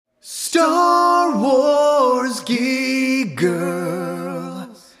Star Wars Geek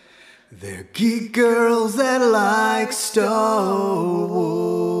Girls. They're geek girls that like Star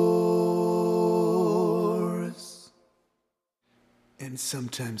Wars. And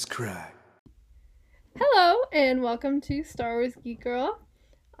sometimes cry. Hello, and welcome to Star Wars Geek Girl.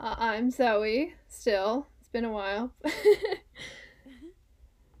 I'm Zoe, still. It's been a while.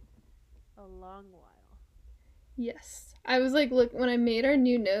 A long while. Yes. I was look, when I made our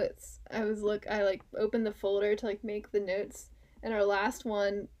new notes, I opened the folder to make the notes, and our last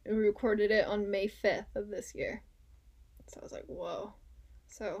one, we recorded it on May 5th of this year. So I was like, whoa.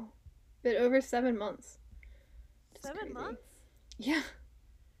 So, a bit over 7 months. 7 months? Yeah.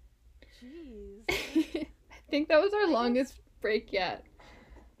 Jeez. I think that was our longest break yet.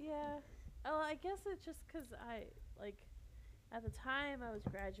 Yeah. Oh, I guess it's just because at the time I was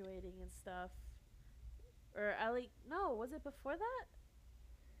graduating and stuff. Or no, was it before that?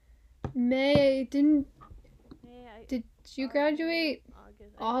 May, did you graduate?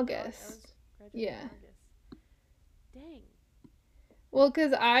 August. August. Yeah. August. Dang. Well,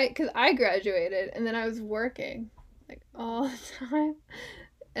 cause I graduated and then I was working all the time,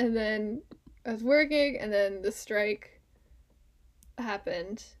 and then I was working and then the strike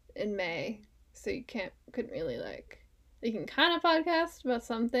happened in May, so you couldn't really you can kind of podcast about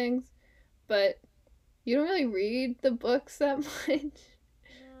some things, but you don't really read the books that much. No.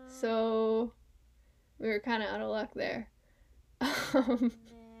 So we were kind of out of luck there.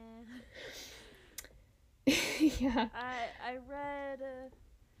 Yeah. I read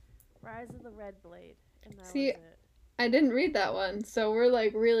Rise of the Red Blade, and that was it. I didn't read that one, so we're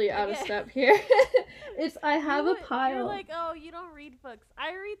really out of step here. I have a pile. You're like, oh, you don't read books.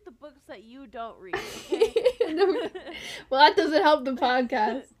 I read the books that you don't read. Okay? Well, that doesn't help the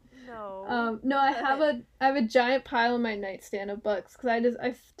podcast. No. No, I have a giant pile in my nightstand of books because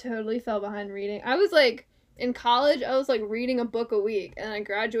I totally fell behind reading. I was in college, I was reading a book a week, and I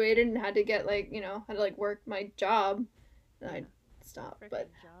graduated and had to get had to work my job, and I stopped. But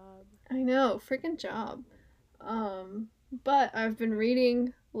job. I know, freaking job. But I've been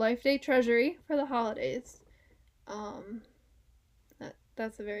reading Life Day Treasury for the holidays.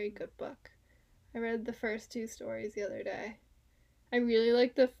 That's a very good book. I read the first 2 stories the other day. I really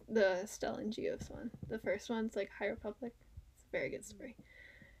like the Stellan Geos one. The first one's High Republic. It's a very good story.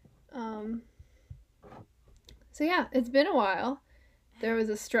 So yeah, it's been a while. There was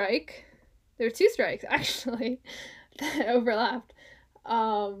a strike. There were 2 strikes actually that overlapped.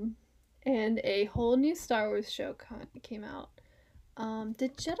 And a whole new Star Wars show came out.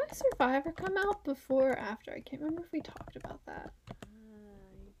 Did Jedi Survivor come out before or after? I can't remember if we talked about that.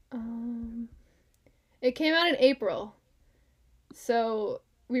 It came out in April. So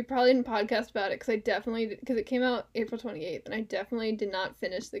we probably didn't podcast about it because it came out April 28th, and I definitely did not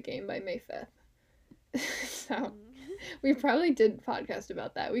finish the game by May 5th. So we probably did podcast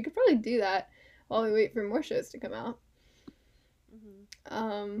about that. We could probably do that while we wait for more shows to come out.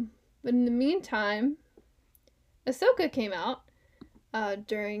 But in the meantime, Ahsoka came out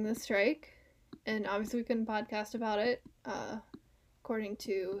during the strike, and obviously we couldn't podcast about it according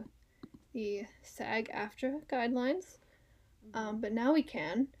to the SAG-AFTRA guidelines. But now we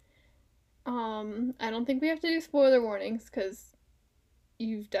can. I don't think we have to do spoiler warnings because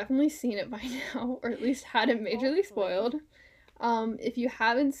you've definitely seen it by now, or at least had it majorly spoiled. If you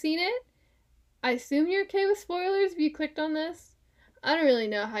haven't seen it, I assume you're okay with spoilers if you clicked on this. I don't really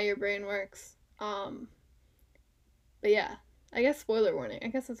know how your brain works. But yeah, I guess spoiler warning. I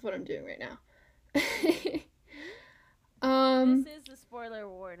guess that's what I'm doing right now. This is the spoiler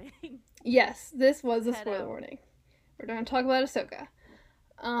warning. Yes, this was a spoiler warning. We're going to talk about Ahsoka.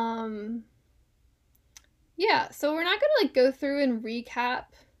 Yeah, so we're not going to go through and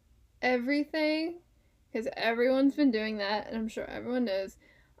recap everything because everyone's been doing that, and I'm sure everyone knows.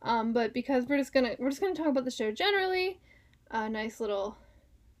 But because we're just gonna talk about the show generally, a nice little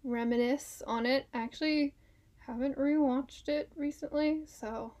reminisce on it. I actually haven't rewatched it recently,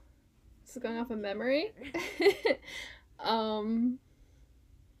 so this is going off of memory.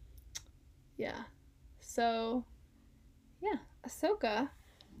 Yeah. So yeah, Ahsoka.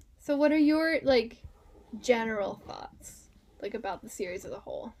 So what are your general thoughts about the series as a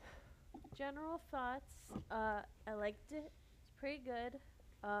whole? General thoughts, I liked it. It's pretty good.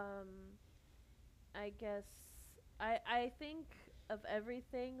 I guess I think of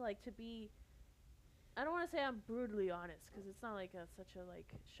everything to be, I don't want to say I'm brutally honest because it's not such a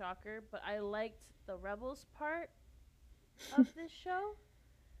shocker, but I liked the Rebels part of this show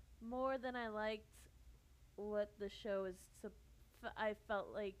more than I liked what the show I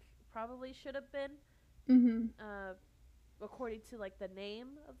felt probably should have been. according to like the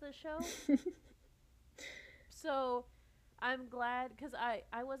name of the show. So I'm glad because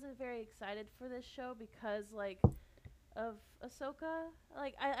I wasn't very excited for this show because like of Ahsoka.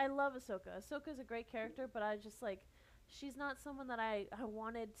 Like I love Ahsoka. Ahsoka's a great character, but I just like she's not someone that I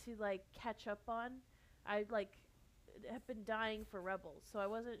wanted to like catch up on. I like have been dying for Rebels, so I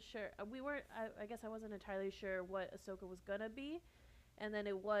wasn't sure. We weren't. I guess I wasn't entirely sure what Ahsoka was gonna be, and then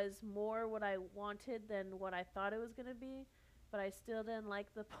it was more what I wanted than what I thought it was gonna be. But I still didn't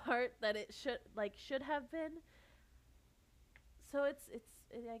like the part that it should have been. So I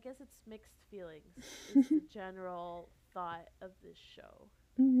guess it's mixed feelings. Is the general thought of this show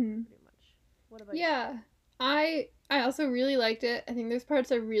Mm-hmm. pretty much. What about you? Yeah, I also really liked it. I think there's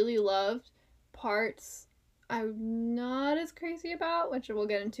parts I really loved, parts I'm not as crazy about, which we'll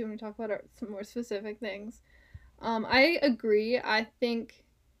get into when we talk about some more specific things. I agree. I think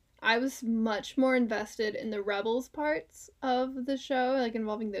I was much more invested in the Rebels parts of the show, like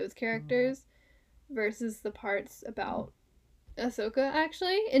involving those characters, versus the parts about Ahsoka.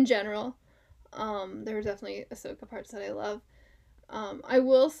 Actually, in general, there were definitely Ahsoka parts that I love. I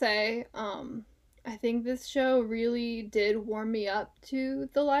will say, I think this show really did warm me up to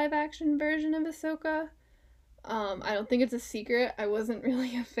the live action version of Ahsoka. I don't think it's a secret. I wasn't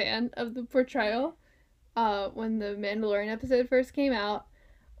really a fan of the portrayal when the Mandalorian episode first came out.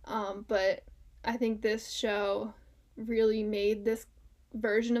 But I think this show really made this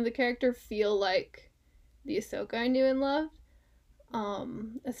version of the character feel like the Ahsoka I knew and loved,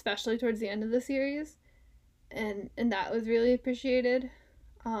 especially towards the end of the series. And that was really appreciated.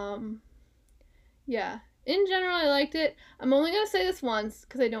 Yeah. In general, I liked it. I'm only going to say this once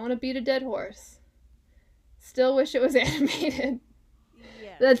because I don't want to beat a dead horse. Still wish it was animated.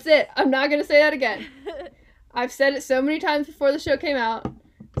 Yes. That's it. I'm not going to say that again. I've said it so many times before the show came out,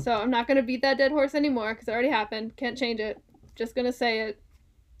 so I'm not going to beat that dead horse anymore because it already happened. Can't change it. Just going to say it.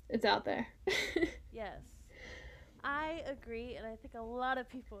 It's out there. Yes. I agree, and I think a lot of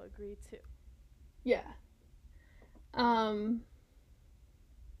people agree too. Yeah.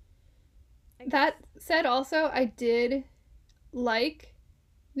 That said, also, I did like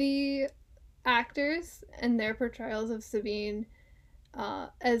the actors and their portrayals of Sabine,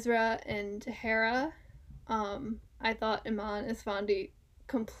 Ezra, and Hera. I thought Iman Esfandi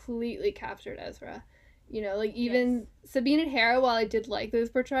completely captured Ezra. You know, like even Sabine and Hera, while I did like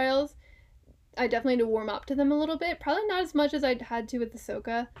those portrayals, I definitely had to warm up to them a little bit. Probably not as much as I had to with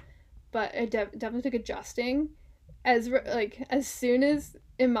Ahsoka, but it definitely took adjusting. Ezra, like, as soon as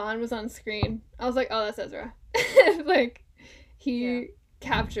Iman was on screen, I was like, oh, that's Ezra. Like, he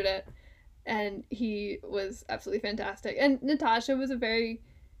captured it, and he was absolutely fantastic. And Natasha was a very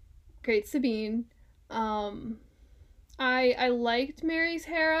great Sabine. I liked Mary's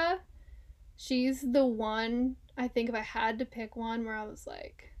Hera. She's the one, I think if I had to pick one where I was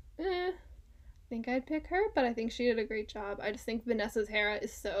like, I think I'd pick her, but I think she did a great job. I just think Vanessa's Hera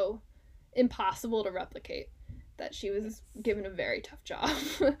is so impossible to replicate that she was given a very tough job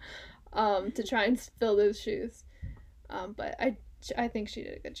to try and fill those shoes. But I think she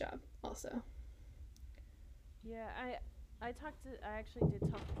did a good job also. Yeah, I actually did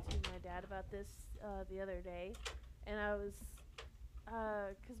talk to my dad about this the other day, and I was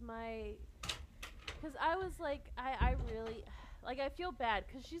because I was like I really like I feel bad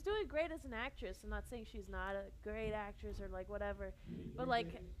because she's doing great as an actress. I'm not saying she's not a great actress or like whatever, but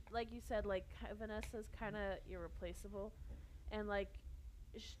like you said, like Vanessa's kind of irreplaceable, and like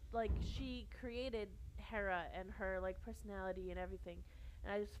she created Hera and her like personality and everything,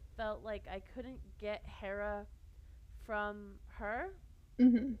 and I just felt like I couldn't get Hera from her,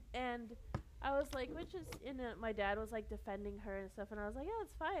 and I was like, which is my dad was like defending her and stuff, and I was like, yeah,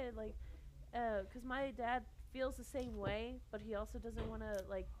 it's fine, like, because my dad feels the same way, but he also doesn't want to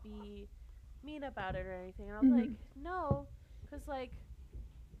like be mean about it or anything, and I was like, no, because like,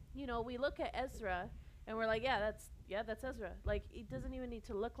 you know, we look at Ezra and we're like, that's Ezra. Like, he doesn't even need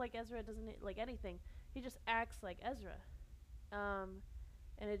to look like Ezra. It doesn't like anything. He just acts like Ezra.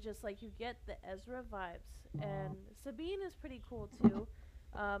 And it just like you get the Ezra vibes. And Sabine is pretty cool too.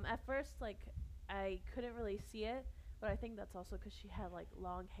 At first, like I couldn't really see it, but I think that's also because she had like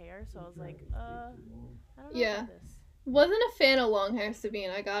long hair. So I was like, I don't know about this. Wasn't a fan of long hair Sabine,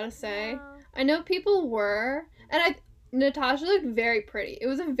 I gotta say. No. I know people were, and Natasha looked very pretty. It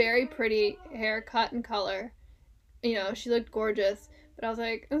was a very pretty haircut and color. You know, she looked gorgeous. But I was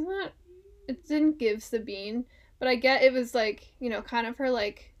like, it didn't give Sabine. But I get it was like, you know, kind of her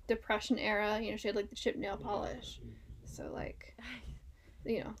like Depression era. You know, she had like the chip nail polish. So like,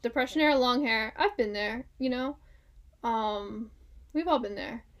 you know, Depression era long hair. I've been there, you know. We've all been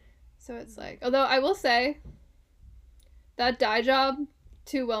there. So it's like, although I will say, That dye job,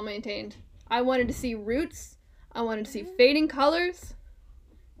 too well maintained. I wanted to see roots. I wanted to see fading colors.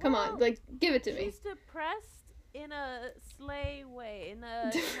 Come on, like, give it to me. She's depressed in a slay way. In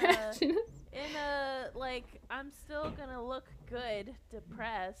a like, I'm still gonna look good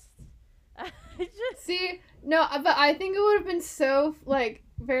depressed. I just See, no, but I think it would have been so, like,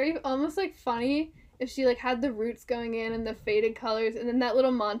 very, almost, like, funny if she, like, had the roots going in and the faded colors, and then that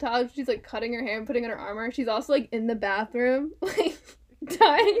little montage, she's, like, cutting her hair and putting on her armor. She's also, like, in the bathroom, like,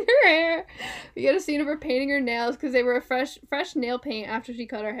 dyeing her hair. We get a scene of her painting her nails because they were a fresh nail paint after she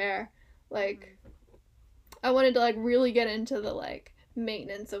cut her hair. Like, I wanted to, like, really get into the, like,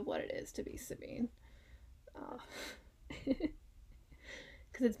 maintenance of what it is to be Sabine.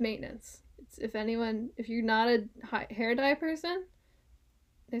 Because it's maintenance. It's, if you're not a hair dye person,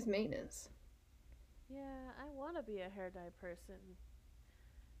 there's maintenance. Yeah, I want to be a hair dye person,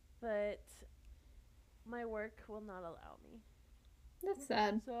 but my work will not allow me. That's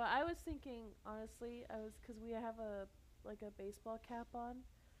sad. So I was thinking, honestly, because we have a baseball cap on.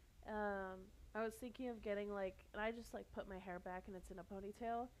 I was thinking of getting and I just put my hair back and it's in a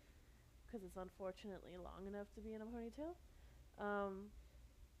ponytail, because it's unfortunately long enough to be in a ponytail.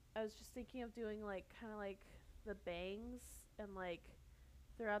 I was just thinking of doing kind of the bangs and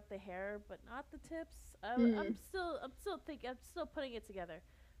throughout the hair, but not the tips. I'm still putting it together,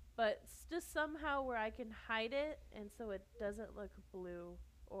 but just somehow where I can hide it and so it doesn't look blue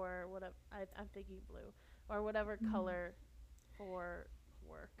or whatever. I'm thinking blue or whatever color for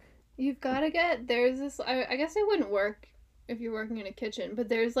work. You've got to there's this, I guess it wouldn't work if you're working in a kitchen, but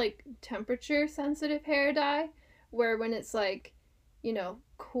there's temperature sensitive hair dye where when it's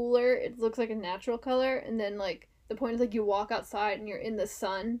cooler, it looks like a natural color, and then the point is you walk outside and you're in the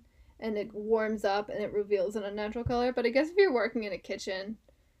sun and it warms up and it reveals an unnatural color. But I guess if you're working in a kitchen,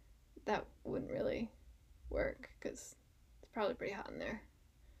 that wouldn't really work because it's probably pretty hot in there.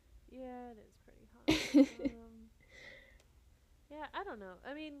 Yeah, it is pretty hot. Yeah, I don't know.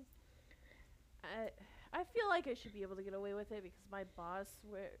 I mean, I feel like I should be able to get away with it because my boss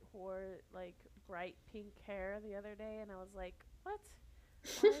wore bright pink hair the other day, and I was like, what?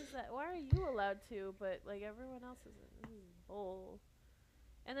 Why is that? Why are you allowed to, but everyone else isn't? This is bull.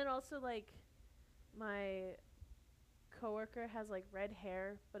 And then also my coworker has red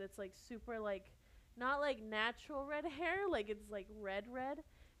hair, but it's super not natural red hair, it's red,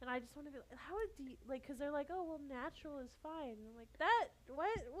 and I just want to be how do you, because they're oh well natural is fine, and I'm that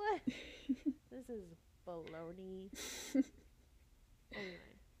what this is baloney. Anyway.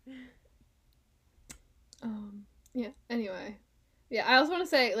 Yeah. Anyway. Yeah, I also want to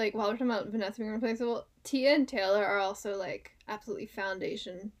say, while we're talking about Vanessa being replaceable, Tia and Taylor are also, absolutely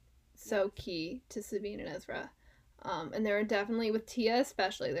foundation, so key to Sabine and Ezra. And there were definitely, with Tia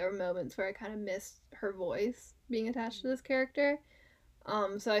especially, there were moments where I kind of missed her voice being attached to this character.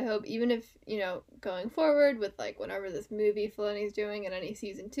 So I hope, even if, going forward with, whatever this movie Filoni's doing in any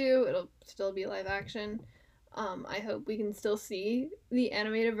season 2, it'll still be live action. I hope we can still see the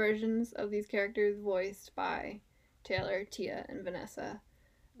animated versions of these characters voiced by Taylor, Tia, and Vanessa.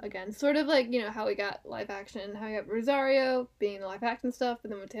 Again, sort of how we got live action, how we got Rosario being the live action stuff, but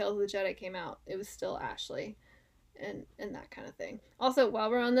then when Tales of the Jedi came out, it was still Ashley and that kind of thing. Also,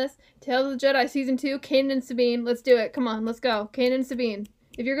 while we're on this, Tales of the Jedi Season 2, Kanan and Sabine, let's do it. Come on, let's go. Kanan and Sabine.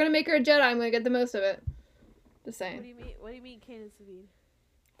 If you're going to make her a Jedi, I'm going to get the most of it. Just saying. What do you mean Kanan and Sabine?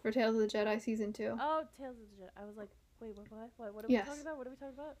 For Tales of the Jedi Season 2. Oh, Tales of the Jedi. I was like, wait, what are we talking about? What are we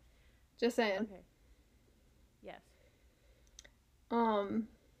talking about? Just saying. Okay. Yes.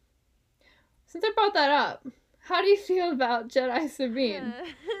 Since I brought that up, how do you feel about Jedi Sabine?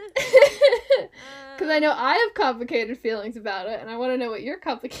 Because I know I have complicated feelings about it, and I want to know what your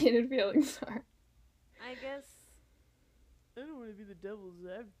complicated feelings are. I guess I don't want to be the devil's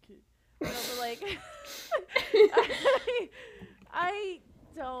advocate. No, but I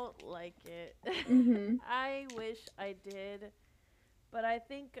don't like it. Mm-hmm. I wish I did. But I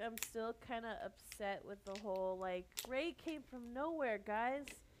think I'm still kind of upset with the whole, Rey came from nowhere, guys.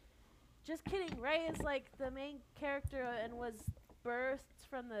 Just kidding. Rey is, the main character and was birthed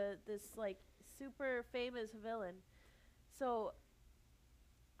from this super famous villain. So,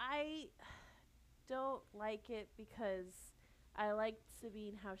 I don't like it because I liked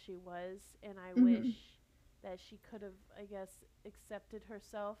Sabine how she was, and I wish that she could have, I guess, accepted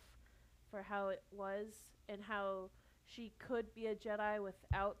herself for how it was and how she could be a Jedi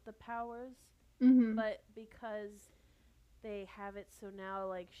without the powers, but because they have it, so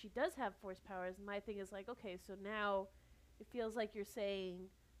now she does have Force powers. My thing is okay, so now it feels like you're saying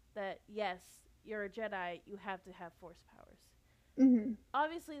that yes, you're a Jedi, you have to have Force powers.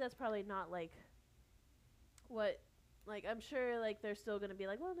 Obviously, that's probably not what like, I'm sure, like, they're still gonna be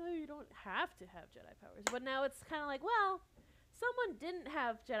like, well, no, you don't have to have Jedi powers. But now it's kind of like, well, someone didn't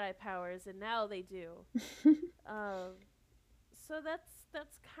have Jedi powers, and now they do. Um, so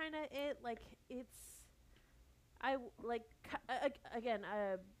that's kind of it. Like, it's like again,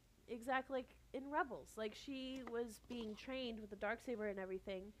 exactly like in Rebels. Like, she was being trained with the darksaber and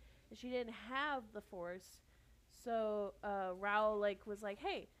everything, and she didn't have the Force. So Rao like was like,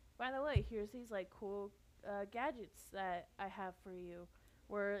 hey, by the way, here's these like cool gadgets that I have for you,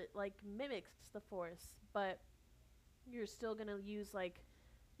 where it, like, mimics the Force, but you're still gonna use like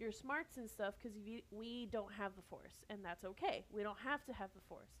your smarts and stuff because we don't have the Force, and that's okay. We don't have to have the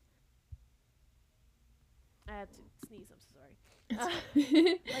Force. I had to sneeze. I'm so sorry.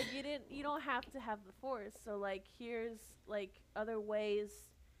 Like, you don't have to have the Force. So like, here's like other ways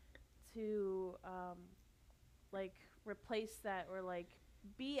to like replace that, or like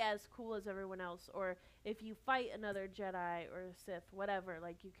be as cool as everyone else. Or if you fight another Jedi or Sith, whatever,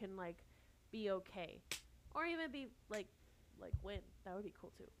 like, you can like be okay, or even be like win. That would be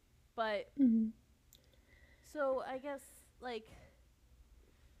cool too. But so I guess like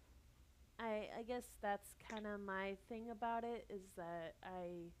I guess that's kind of my thing about it, is that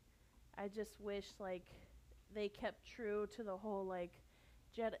I just wish like they kept true to the whole like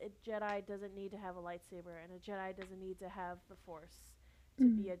Jedi doesn't need to have a lightsaber, and a Jedi doesn't need to have the Force to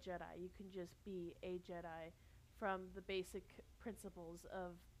be a Jedi. You can just be a Jedi from the basic principles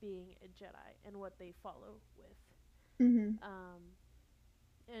of being a Jedi and what they follow with.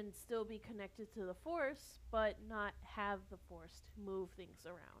 And still be connected to the Force, but not have the Force to move things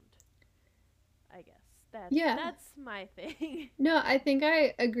around. I guess that's my thing. No, I think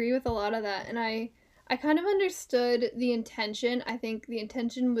I agree with a lot of that, and I kind of understood the intention. I think the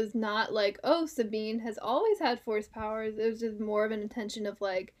intention was not like, oh, Sabine has always had Force powers. It was just more of an intention of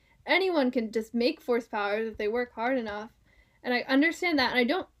like, anyone can just make Force powers if they work hard enough. And I understand that, and I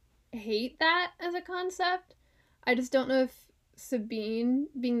don't hate that as a concept. I just don't know if Sabine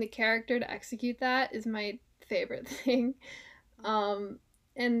being the character to execute that is my favorite thing.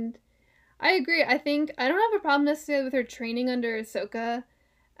 And I agree. I think I don't have a problem necessarily with her training under Ahsoka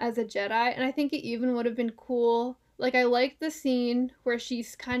as a Jedi, and I think it even would have been cool. Like, I liked the scene where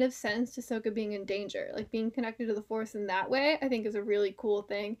she's kind of sensed Ahsoka being in danger, like being connected to the Force in that way. I think is a really cool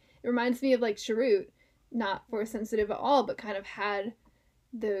thing. It reminds me of like Sharut, not Force sensitive at all, but kind of had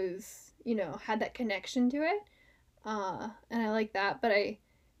those, had that connection to it. And I like that, but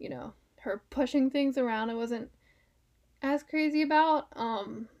her pushing things around, I wasn't as crazy about.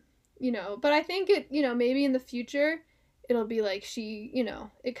 But I think it, maybe in the future it'll be like she,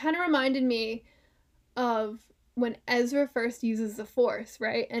 it kind of reminded me of when Ezra first uses the Force,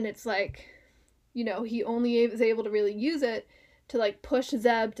 right? And it's like, he only is able to really use it to like push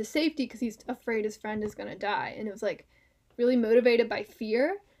Zeb to safety because he's afraid his friend is gonna die, and it was like really motivated by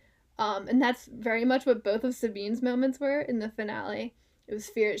fear. And that's very much what both of Sabine's moments were in the finale. It was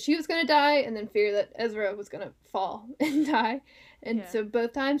fear she was going to die, and then fear that Ezra was going to fall and die. And so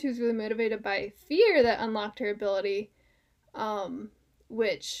both times she was really motivated by fear that unlocked her ability,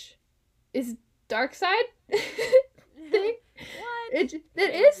 which is dark side thing. What? It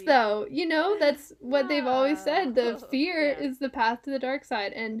is, though. That's what they've always said. The fear is the path to the dark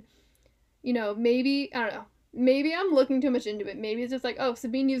side. And, maybe, I don't know. Maybe I'm looking too much into it. Maybe it's just like, oh,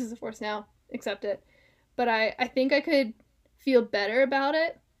 Sabine uses the Force now. Accept it. But I think I could feel better about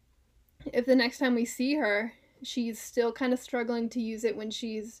it if the next time we see her, she's still kind of struggling to use it when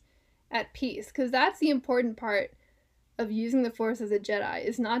she's at peace. Because that's the important part of using the Force as a Jedi,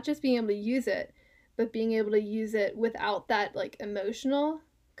 is not just being able to use it, but being able to use it without that, like, emotional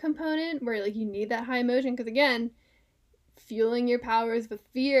component where, like, you need that high emotion. Because, again, fueling your powers with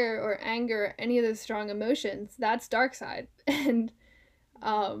fear or anger or any of those strong emotions, that's dark side. And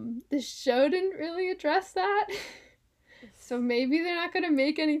the show didn't really address that. So maybe they're not going to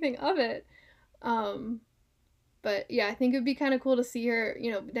make anything of it. But yeah, I think it would be kind of cool to see her,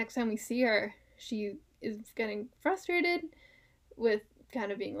 next time we see her, she is getting frustrated with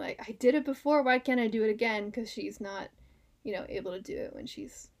kind of being like, I did it before, why can't I do it again? Because she's not, able to do it when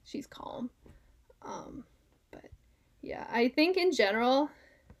she's calm. But yeah, I think in general,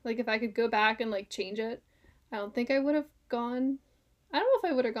 like, if I could go back and like change it, I don't think I would have gone, I don't know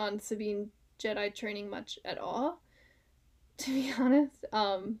if I would have gone Sabine Jedi training much at all, to be honest.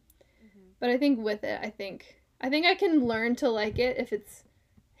 But I think with it, I think I can learn to like it if it's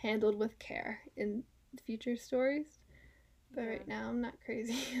handled with care in future stories. But right now, I'm not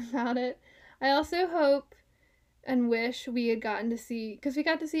crazy about it. I also hope and wish we had gotten to see, because we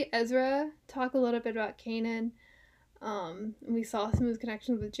got to see Ezra talk a little bit about Kanan, and we saw some of his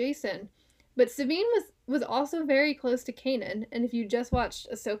connections with Jason. But Sabine was also very close to Kanan, and if you just watched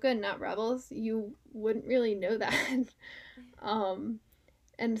Ahsoka and not Rebels, you wouldn't really know that. um,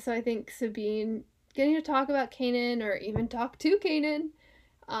 and so I think Sabine getting to talk about Kanan or even talk to Kanan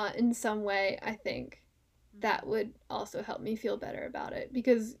in some way, I think that would also help me feel better about it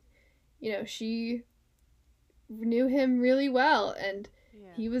because, you know, she knew him really well and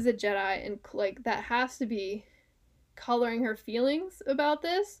he was a Jedi, and like that has to be coloring her feelings about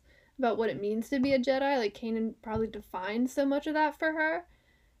this, about what it means to be a Jedi. Like Kanan probably defined so much of that for her.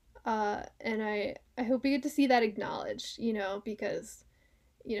 And I hope we get to see that acknowledged, you know, because,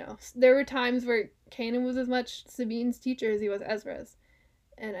 you know, there were times where Kanan was as much Sabine's teacher as he was Ezra's.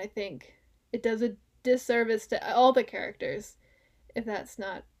 And I think it does a disservice to all the characters if that's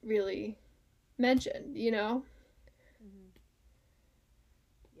not really mentioned, you know?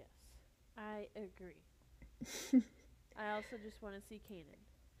 Yes, I agree. I also just want to see Kanan.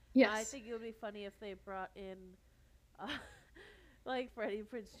 Yes. I think it would be funny if they brought in, uh, like Freddie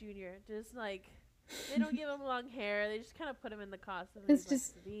Prinze Jr. Just like they don't give him long hair; they just kind of put him in the costume. And It's he's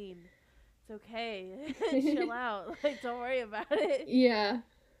just like, Sabine, it's okay, chill out. Like, don't worry about it. Yeah.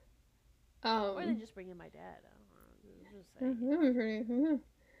 Or they just bring in my dad. I don't know. Just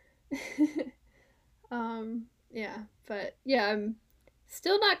saying. Yeah, but yeah, I'm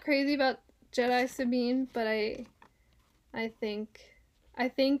still not crazy about Jedi Sabine, but I think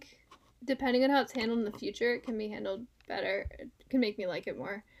depending on how it's handled in the future, it can be handled better. It can make me like it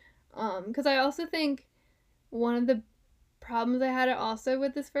more. Because I also think one of the problems I had also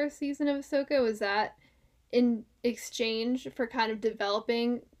with this first season of Ahsoka was that in exchange for kind of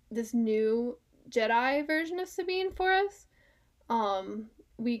developing this new Jedi version of Sabine for us,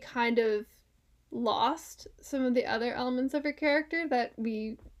 we kind of lost some of the other elements of her character that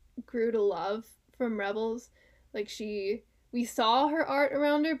we grew to love from Rebels. Like we saw her art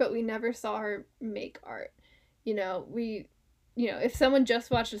around her, but we never saw her make art. You know, if someone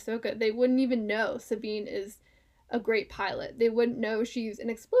just watched Ahsoka, they wouldn't even know Sabine is a great pilot. They wouldn't know she's an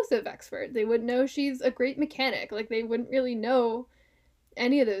explosive expert. They wouldn't know she's a great mechanic. Like, they wouldn't really know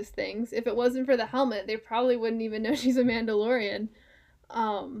any of those things. If it wasn't for the helmet, they probably wouldn't even know she's a Mandalorian.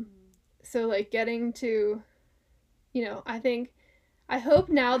 So, like, getting to, you know, I hope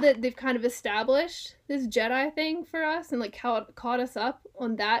now that they've kind of established this Jedi thing for us and, like, how it caught us up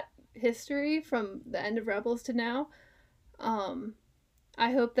on that history from the end of Rebels to now,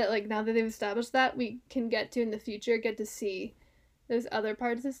 I hope that, like, now that they've established that, we can get to see those other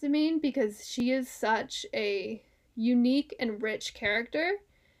parts of Sabine, because she is such a unique and rich character,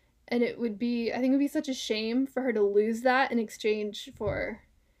 and I think it would be such a shame for her to lose that in exchange for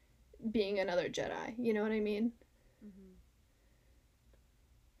being another Jedi. You know what I mean?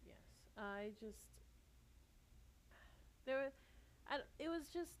 Yes, it was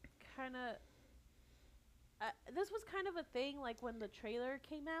just kind of. This was kind of a thing, like when the trailer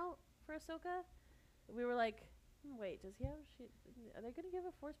came out for Ahsoka, we were like, wait, does he have? Are they gonna give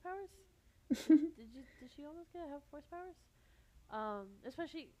her force powers? Did she almost have force powers?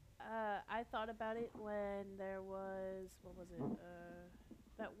 Especially, I thought about it when there was what was it?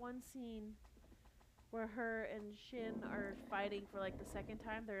 That one scene where her and Shin are fighting for like the second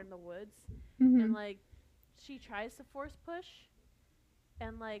time. They're in the woods, and like she tries to force push.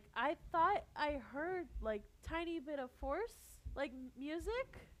 And, like, I thought I heard, like, tiny bit of force, like,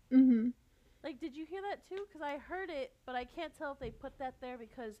 music. Like, did you hear that, too? Because I heard it, but I can't tell if they put that there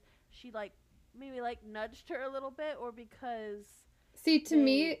because she, like, maybe, like, nudged her a little bit or because... See, to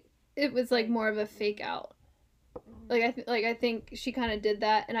me, it was, like, more of a fake out. I think she kind of did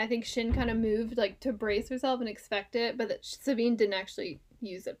that, and I think Shin kind of moved, like, to brace herself and expect it, but that Sabine didn't actually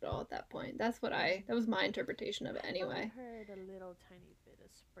use it at all at that point. That was my interpretation of it anyway. I heard a little tiny bit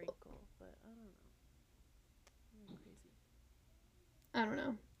of sprinkle, but I don't know. I'm crazy. I don't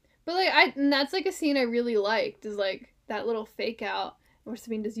know. But, like, and that's, like, a scene I really liked, is, like, that little fake out where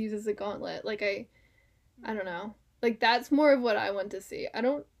Sabine just uses a gauntlet. Like, I don't know. Like, that's more of what I want to see. I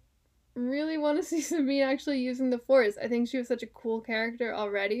don't really want to see Sabine actually using the Force. I think she was such a cool character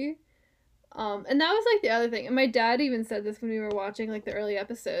already. And that was, like, the other thing. And my dad even said this when we were watching, like, the early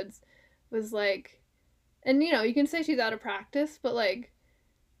episodes. Was, like... And, you know, you can say she's out of practice, but, like...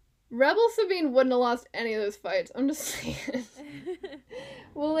 Rebel Sabine wouldn't have lost any of those fights. I'm just saying.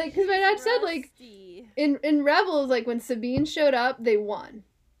 Well, like, because my dad said, like... In Rebels, like, when Sabine showed up, they won.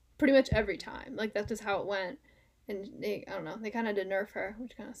 Pretty much every time. Like, that's just how it went. And I don't know, they kind of did nerf her,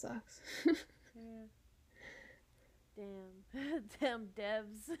 which kind of sucks. Yeah. Damn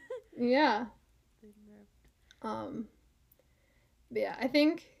devs. Yeah. But yeah, I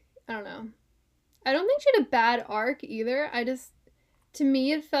don't know. I don't think she had a bad arc either. To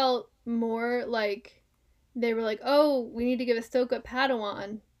me, it felt more like they were like, oh, we need to give Ahsoka a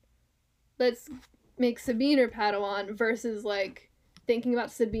Padawan. Let's make Sabine her Padawan, versus like thinking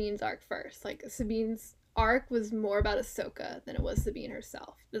about Sabine's arc first. Like Sabine's arc was more about Ahsoka than it was Sabine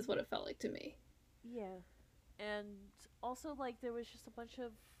herself. Is what it felt like to me. Yeah. And also, like, there was just a bunch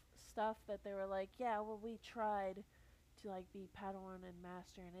of stuff that they were like, yeah, well, we tried to, like, be Padawan and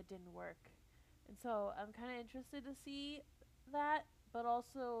Master, and it didn't work. And so I'm kind of interested to see that, but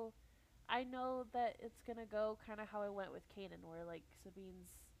also I know that it's going to go kind of how it went with Kanan, where, like, Sabine's,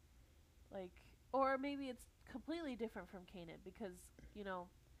 like, or maybe it's completely different from Kanan, because, you know,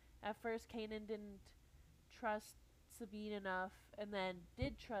 at first Kanan didn't trust Sabine enough, and then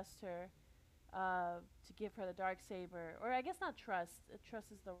did trust her to give her the dark saber, or I guess not trust.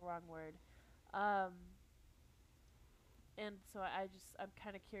 Trust is the wrong word. Um, and so I'm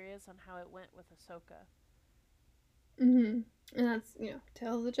kind of curious on how it went with Ahsoka. And that's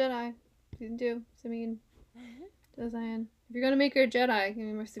Tales of the Jedi, season 2. Sabine does If you're gonna make her a Jedi, give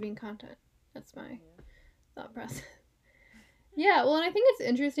me more Sabine content. That's my thought process. Yeah, well, and I think it's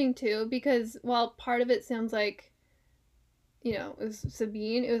interesting too, because while part of it sounds like, it was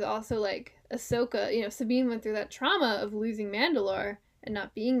Sabine, it was also like Ahsoka. Sabine went through that trauma of losing Mandalore and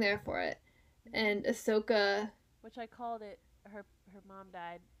not being there for it, and Ahsoka, which I called it. Her mom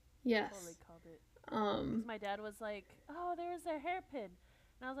died. Yes. Totally called it. Because my dad was like, "Oh, there's their hairpin,"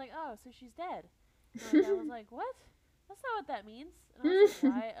 and I was like, "Oh, so she's dead." And my dad was like, "What? That's not what that means." And I was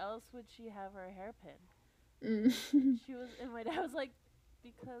like, "Why else would she have her hairpin?" And my dad was like,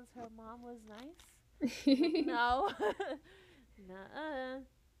 "Because her mom was nice." Like, no. Nuh-uh.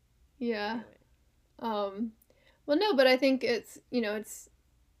 Yeah. Anyway. Well, no, but I think it's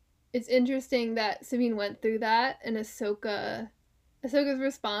interesting that Sabine went through that, and Ahsoka's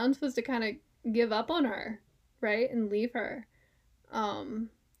response was to kind of give up on her, right, and leave her.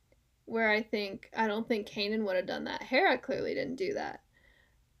 Where I don't think Kanan would have done that. Hera clearly didn't do that.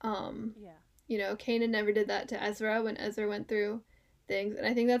 Yeah. Kanan never did that to Ezra when Ezra went through things, and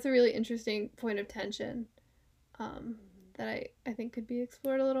I think that's a really interesting point of tension. That I think could be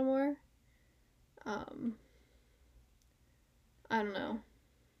explored a little more. I don't know.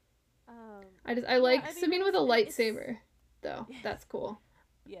 I like Sabine with a lightsaber, though. That's cool.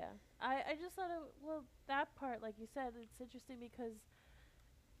 Yeah. I just thought that part, like you said, it's interesting because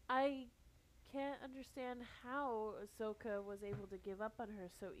I can't understand how Ahsoka was able to give up on her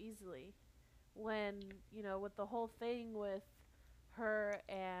so easily when, with the whole thing with her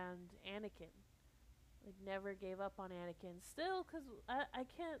and Anakin. Like, never gave up on Anakin. Still, because I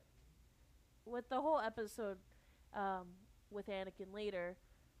can't, with the whole episode with Anakin later,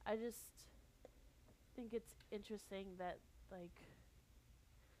 I just think it's interesting that, like,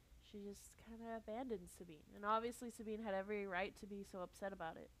 she just kind of abandoned Sabine. And obviously Sabine had every right to be so upset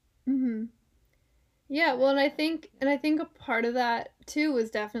about it. Yeah, well, and I think a part of that too was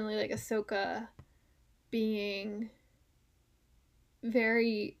definitely like Ahsoka being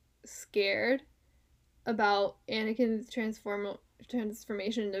very scared about Anakin's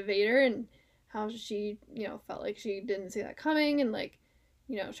transformation into Vader, and how she, felt like she didn't see that coming, and like,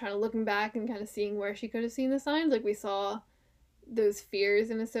 trying to looking back and kind of seeing where she could have seen the signs. Like we saw those fears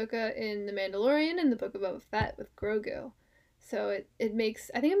in Ahsoka in The Mandalorian and the Book of Boba Fett with Grogu. So I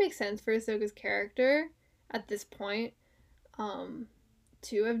think it makes sense for Ahsoka's character at this point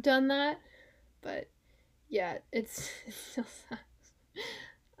to have done that. But yeah, it still sucks.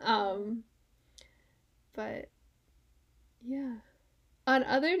 But yeah. On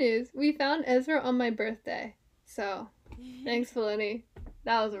other news, we found Ezra on my birthday. So thanks, Filoni.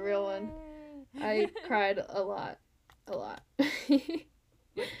 That was a real one. I cried a lot. Birthday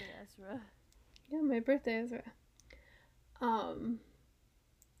Ezra. Yeah, my birthday Ezra. Well,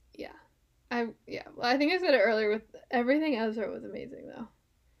 I think I said it earlier, with everything Ezra was amazing though.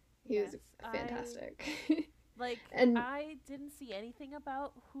 He was fantastic. And I didn't see anything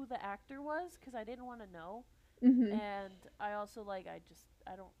about who the actor was because I didn't want to know. And I also I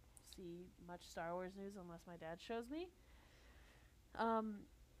don't see much Star Wars news unless my dad shows me.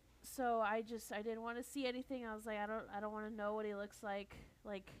 So I didn't want to see anything. I was like, I don't want to know what he looks like.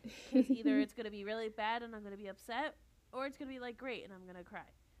 Like, cause either it's gonna be really bad and I'm gonna be upset, or it's gonna be like great and I'm gonna cry.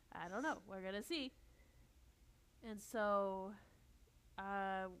 I don't know. We're gonna see. And so,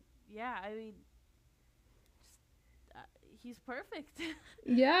 yeah, I mean, he's perfect.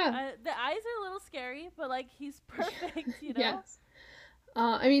 Yeah. The eyes are a little scary, but like he's perfect. Yes.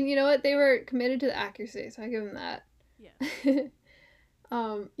 I mean, you know what? They were committed to the accuracy, so I give them that. Yeah.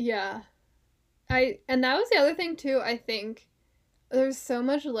 Yeah. And that was the other thing too. I think there's so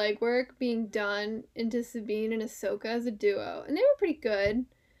much legwork being done into Sabine and Ahsoka as a duo, and they were pretty good.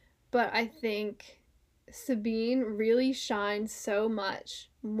 but I think Sabine really shined so much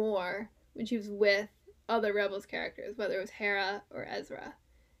more when she was with other Rebels characters, whether it was Hera or Ezra.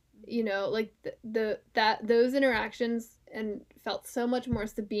 You know, like those interactions and felt so much more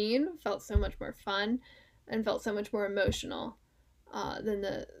Sabine, felt so much more fun, and felt so much more emotional than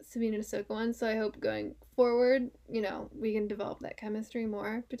the Sabine and Ahsoka one. So I hope going forward, you know, we can develop that chemistry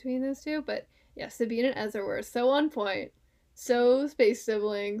more between those two. But yeah, Sabine and Ezra were so on point, so space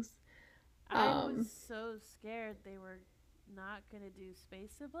siblings. I was so scared they were not gonna do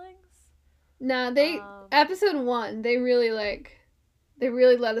space siblings. Nah, they episode 1, they really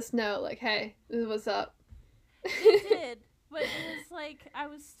let us know, like, hey, this is what's up. They did, but it was like I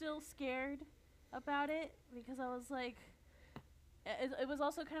was still scared about it because I was like, it was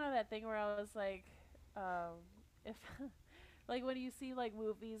also kind of that thing where I was like, if like when you see like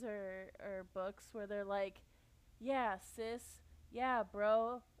movies or books where they're like, yeah, sis, yeah,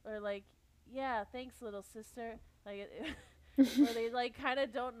 bro, or like, yeah, thanks, little sister, like where they like kind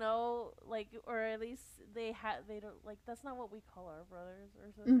of don't know, like, or at least they don't, like, that's not what we call our brothers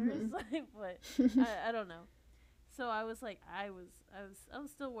or sisters. Like, but I don't know. So I was like, I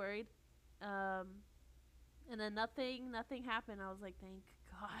was still worried. And then nothing happened. I was like, thank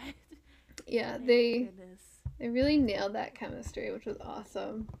God. Yeah, Thank goodness. they really nailed that chemistry, which was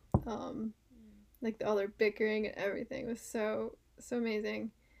awesome. Like all their bickering and everything was so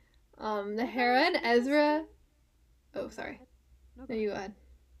amazing. The Hera and Ezra. Oh, sorry. No, you go ahead.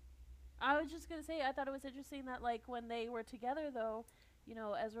 I was just gonna say, I thought it was interesting that like when they were together though, you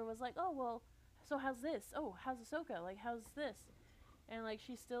know, Ezra was like, oh well, so how's this? Oh, how's Ahsoka? Like, how's this? And like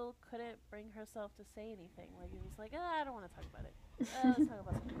she still couldn't bring herself to say anything. Like it was like, I don't want to talk about it. Let's talk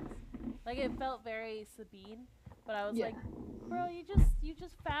about something else. Like it felt very Sabine, but I was like, bro, you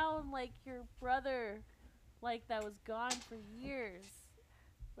just found like your brother, like that was gone for years.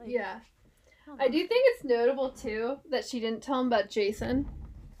 Like, yeah, I do think it's notable too that she didn't tell him about Jason.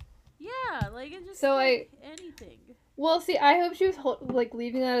 Yeah, like it just so like anything. Well, see, I hope she was like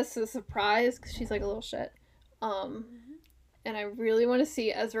leaving that as a surprise because she's like a little shit. And I really want to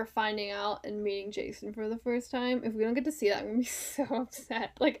see Ezra finding out and meeting Jason for the first time. If we don't get to see that, I'm gonna be so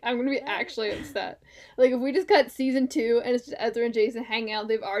upset. Like, I'm gonna be actually upset. Like, if we just got season 2 and it's just Ezra and Jason hanging out,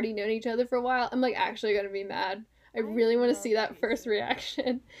 they've already known each other for a while, I'm like actually gonna be mad. I really want to see that first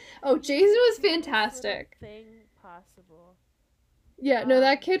reaction. Oh, Jason was fantastic. Thing possible. Yeah, no,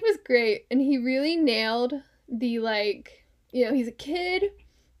 that kid was great, and he really nailed the, like, you know, he's a kid,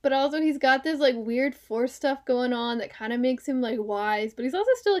 but also he's got this, like, weird Force stuff going on that kind of makes him, like, wise, but he's also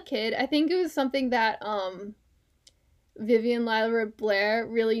still a kid. I think it was something that, Vivian Lyra Blair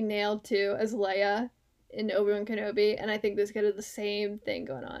really nailed, too, as Leia in Obi-Wan Kenobi, and I think this kid had the same thing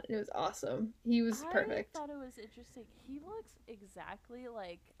going on, and it was awesome. He was perfect. I thought it was interesting. He looks exactly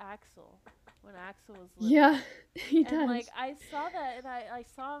like Axel when Axel was little. Yeah, he does. And, like, I saw that, and I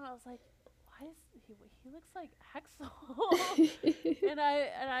saw him, I was like, why is he looks like Axel. and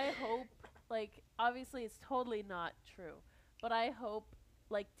I hope, like, obviously it's totally not true, but I hope,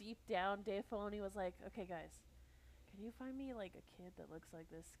 like, deep down Dave Filoni was like, okay guys, can you find me like a kid that looks like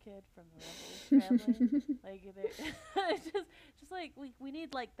this kid from the Rebels family? Like just like we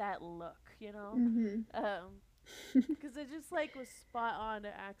need like that look, you know? Because it just like was spot on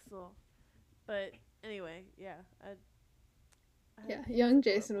to Axel. But anyway, yeah. Yeah, young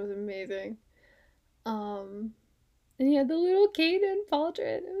Jason was amazing. And he had the little Kaden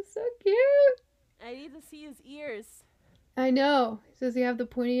Pauldron. It was so cute. I need to see his ears. I know. Does he have the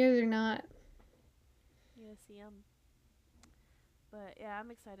pointy ears or not? Yeah, see him. But yeah, I'm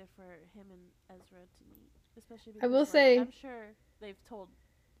excited for him and Ezra to meet, especially because I will say, I'm sure they've told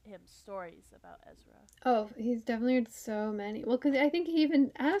him stories about Ezra. Oh, he's definitely heard so many. Well, because I think he even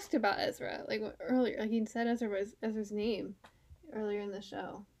asked about Ezra, like earlier. Like he said Ezra was Ezra's name earlier in the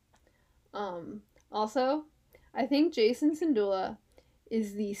show. Also, I think Jason Syndulla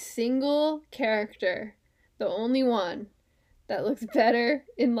is the single character, the only one, that looks better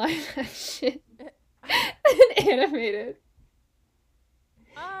in live action than animated.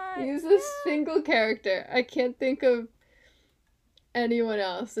 He's a single character. I can't think of anyone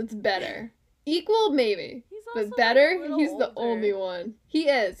else that's better. Equal, maybe. But better, he's the only one. He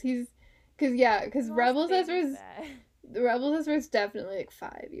is. Because Rebels Ezra is definitely like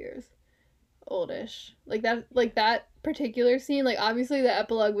 5 years oldish. Like that particular scene, like obviously the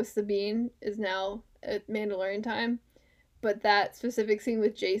epilogue with Sabine is now at Mandalorian time, but that specific scene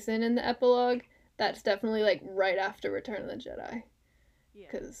with Jason in the epilogue, that's definitely like right after Return of the Jedi.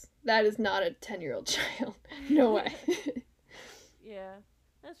 Because that is not a 10-year-old child. No way. Yeah,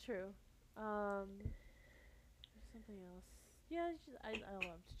 that's true. There's something else. Yeah, I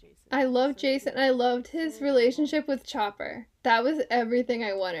loved Jason. I loved So Jason. cute. I loved his So relationship with Chopper. That was everything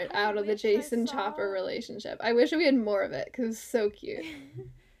I wanted I out of the wish I Jason Chopper saw. relationship. I wish we had more of it because it was so cute.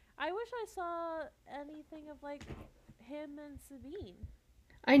 I wish I saw anything of like him and Sabine.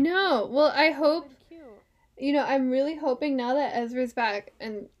 I know. Well, I That would have hope, been cute. I'm really hoping now that Ezra's back,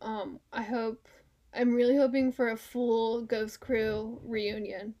 and I'm really hoping for a full Ghost Crew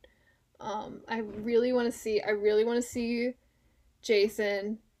reunion. I really want to see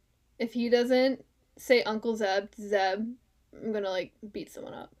Jason. If he doesn't say Uncle Zeb to Zeb, I'm gonna like beat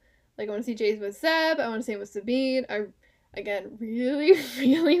someone up. Like I want to see Jason with Zeb. I want to see him with Sabine. I again really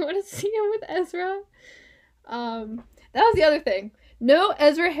really want to see him with Ezra. That was the other thing. No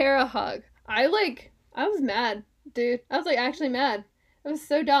Ezra Hera hug. I was mad, dude. I was like actually mad. It was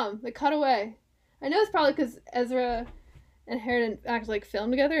so dumb. They cut away. I know it's probably because Ezra and Hera didn't actually like film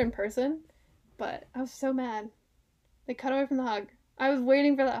together in person, but I was so mad. They cut away from the hug. I was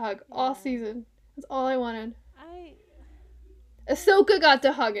waiting for that hug all season. That's all I wanted. Ahsoka got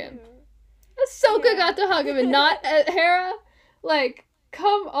to hug him. Ahsoka got to hug him and not Hera. Like,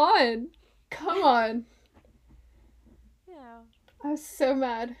 come on. Come on. Yeah. I was so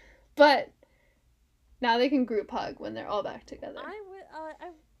mad. But now they can group hug when they're all back together.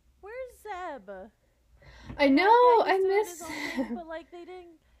 Where's Zeb? I know. I miss him. But like they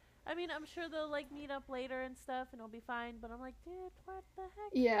didn't. I mean, I'm sure they'll like meet up later and stuff, and it'll be fine. But I'm like, dude, what the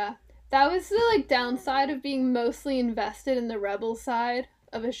heck? Yeah, that was the like downside of being mostly invested in the rebel side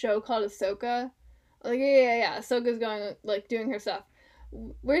of a show called Ahsoka. Like, yeah. Ahsoka's going like doing her stuff.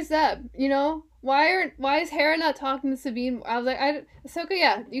 Where's Zeb? You know, why is Hera not talking to Sabine? I was like, Ahsoka,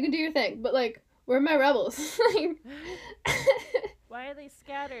 yeah, you can do your thing, but like, where are my rebels? Why are they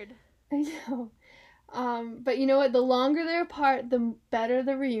scattered? I know. But you know what? The longer they're apart, the better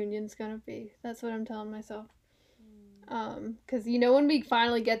the reunion's gonna be. That's what I'm telling myself. Because you know when we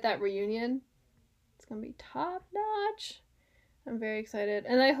finally get that reunion, it's gonna be top notch. I'm very excited,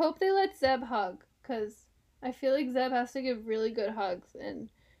 and I hope they let Zeb hug, because I feel like Zeb has to give really good hugs, and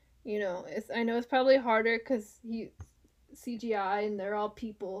I know it's probably harder because he's CGI and they're all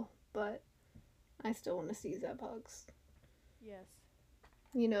people, but I still want to see Zeb hugs. Yes.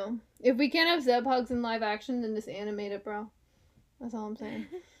 You know, if we can't have Zeb hugs in live action, then just animate it, bro. That's all I'm saying.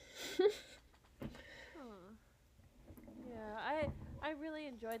 Yeah, I really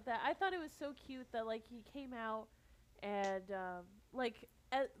enjoyed that. I thought it was so cute that like he came out and like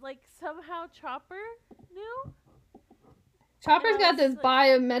somehow Chopper knew. Chopper's got those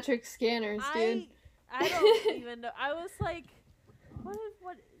biometric scanners, dude. I don't even know. I was like, what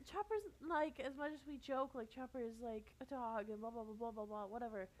Chopper's like, as much as we joke, like Chopper is like a dog and blah blah blah blah blah blah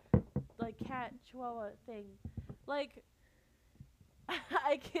whatever, like cat chihuahua thing, like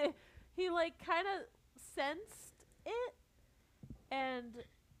I can he like kind of sensed it, and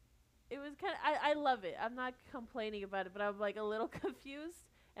it was kind of I love it. I'm not complaining about it, but I'm like a little confused,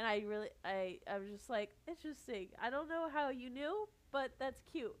 and I was just like, interesting. I don't know how you knew, but that's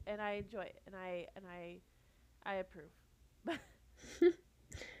cute, and I enjoy it, and I approve.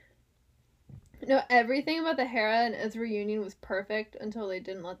 No, everything about the Hera and Ezra reunion was perfect until they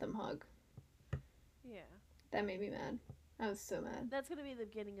didn't let them hug. Yeah. That made me mad. I was so mad. That's gonna be the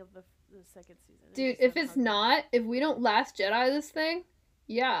beginning of the second season. Dude, if it's not, if we don't Last Jedi this thing,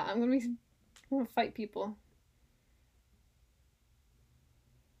 yeah, I'm gonna fight people.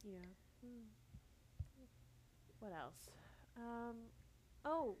 Yeah. What else?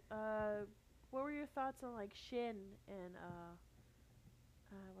 What were your thoughts on like Shin and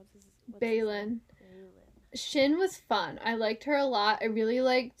what's Balin. Shin was fun. I liked her a lot. I really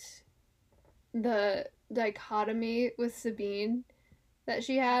liked the dichotomy with Sabine that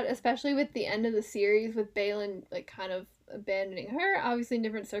she had, especially with the end of the series with Balin like kind of abandoning her, obviously in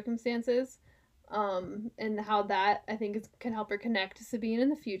different circumstances. And how that I think can help her connect to Sabine in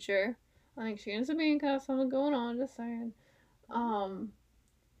the future. I think she and Sabine kind of something going on, just saying.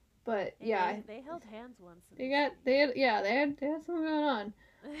 But yeah, they held hands once. They had something going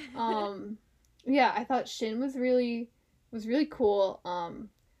on. Yeah, I thought Shin was really cool.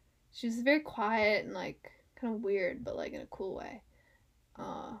 She was very quiet and like kind of weird, but like in a cool way.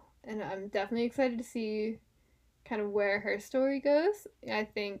 And I'm definitely excited to see kind of where her story goes. I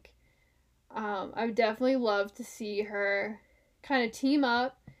think I would definitely love to see her kind of team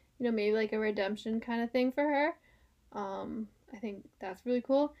up, maybe like a redemption kind of thing for her. I think that's really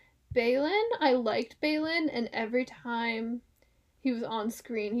cool. Balin, I liked Balin, and every time he was on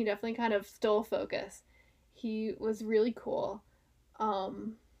screen, he definitely kind of stole focus. He was really cool.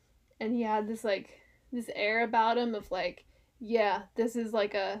 And he had this air about him of like, yeah, this is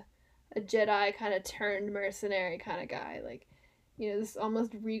like a Jedi kind of turned mercenary kind of guy. Like, this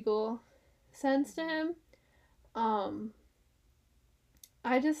almost regal sense to him.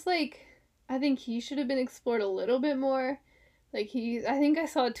 I just I think he should have been explored a little bit more. I think I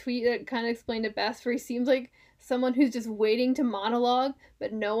saw a tweet that kind of explained it best, where he seems like someone who's just waiting to monologue,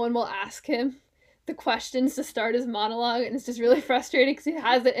 but no one will ask him the questions to start his monologue, and it's just really frustrating because he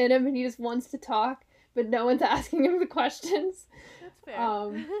has it in him and he just wants to talk, but no one's asking him the questions. That's fair.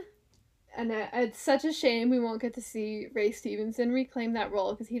 And it's such a shame we won't get to see Ray Stevenson reclaim that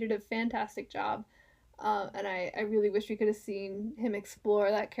role, because he did a fantastic job. And I really wish we could have seen him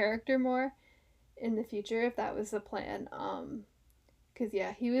explore that character more in the future, if that was the plan. Because,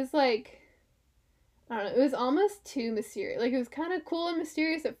 yeah, he was I don't know, it was almost too mysterious. It was kind of cool and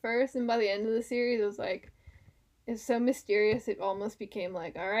mysterious at first, and by the end of the series, it was it's so mysterious, it almost became all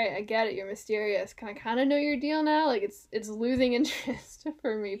right, I get it, you're mysterious. Can I kind of know your deal now? It's losing interest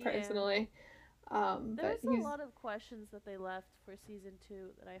for me personally. There's a lot of questions that they left for season 2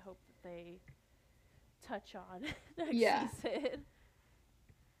 that I hope that they touch on next season.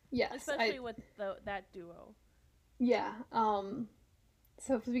 Yes, especially with that duo. Yeah.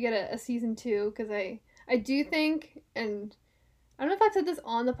 So if we get a season 2, because I do think, and I don't know if I've said this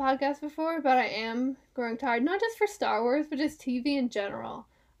on the podcast before, but I am growing tired, not just for Star Wars, but just TV in general.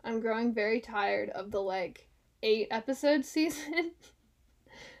 I'm growing very tired of the 8 episode season.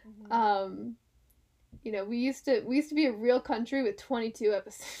 We used to be a real country with 22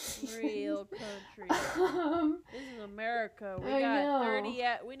 episodes. Real country. This is America.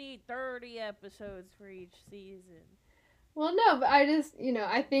 We need 30 episodes for each season. Well, no, but I just,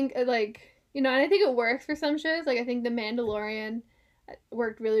 I think and I think it works for some shows. I think The Mandalorian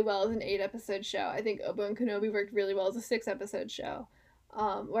worked really well as an 8 episode show. I think Obi-Wan Kenobi worked really well as a 6 episode show.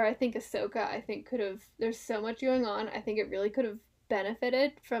 Where I think Ahsoka, there's so much going on. I think it really could have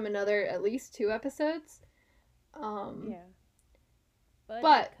benefited from another at least 2 episodes. But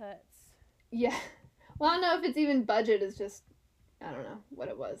cuts. Yeah. Well, I don't know if it's even budget. It's just, I don't know what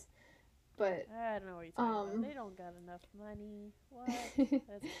it was. But I don't know what you're talking about. They don't got enough money. What?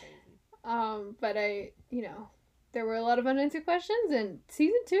 That's crazy. But there were a lot of unanswered questions, and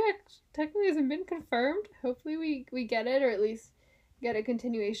season 2 technically hasn't been confirmed. Hopefully we get it, or at least get a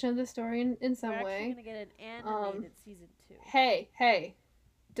continuation of the story in some way. We're actually gonna get an animated season 2. Hey,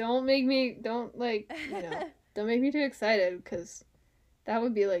 don't make me don't make me too excited, because that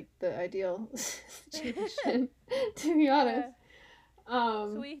would be the ideal situation, to be honest.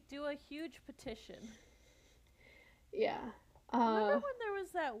 So we do a huge petition. Yeah. Remember when there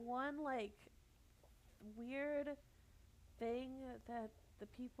was that one weird thing that the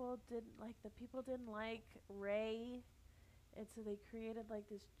people didn't like Ray, and so they created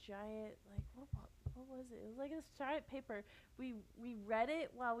this giant what was it? It was this giant paper. We read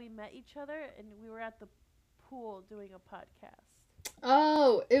it while we met each other, and we were at the pool doing a podcast.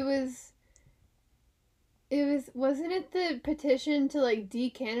 Oh, wasn't it the petition to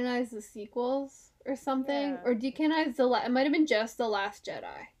decanonize the sequels or something? Or decanonize it might have been just The Last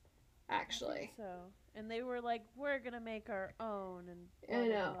Jedi, actually. So, and they were we're gonna make our own, and I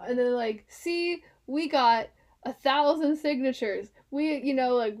know. And then see, we got 1,000 signatures.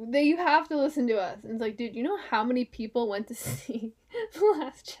 You have to listen to us. And it's dude, you know how many people went to see The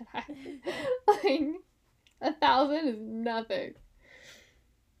Last Jedi? 1,000 is nothing.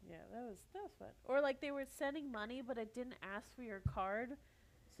 Yeah, that was fun. Or they were sending money, but it didn't ask for your card,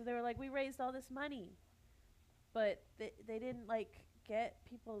 so they were we raised all this money, but they didn't get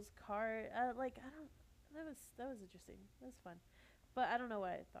people's card. That was interesting. That was fun, but I don't know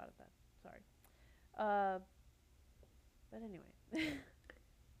why I thought of that. Sorry. But anyway.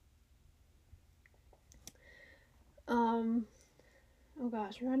 Oh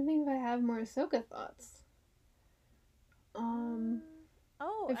gosh, I'm trying to think if I have more Ahsoka thoughts.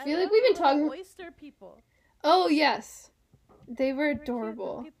 I feel we've been talking oyster people. Oh yes, they were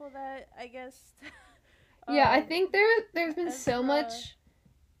adorable. The people that I guess. Yeah, I think there's been so much.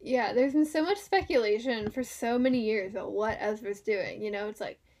 Yeah, there's been so much speculation for so many years about what Ezra's doing. It's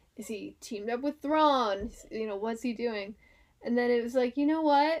is he teamed up with Thrawn? What's he doing? And then it was you know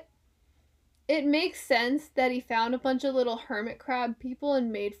what? It makes sense that he found a bunch of little hermit crab people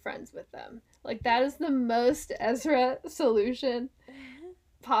and made friends with them. That is the most Ezra solution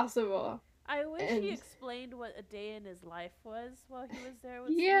possible. I wish he explained what a day in his life was while he was there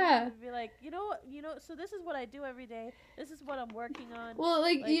with Steve. Be so this is what I do every day. This is what I'm working on. Well,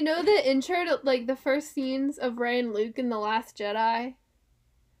 the intro to, the first scenes of Rey and Luke in The Last Jedi?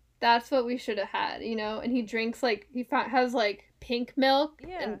 That's what we should have had, And he drinks, he has, pink milk.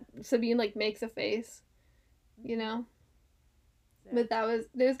 Yeah. And Sabine, makes a face, Yeah. But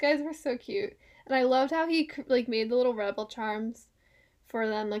those guys were so cute. And I loved how he, made the little rebel charms for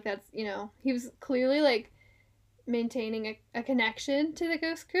them. Like, that's, he was clearly, like, maintaining a connection to the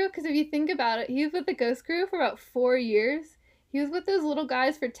Ghost Crew. Because if you think about it, he was with the Ghost Crew for about 4 years. He was with those little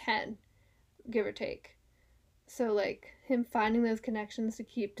guys for 10, give or take. So, like, him finding those connections to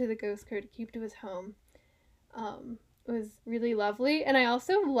keep to the Ghost Crew, to keep to his home, was really lovely. And I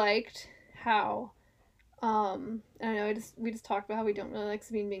also liked how, I don't know, we just talked about how we don't really like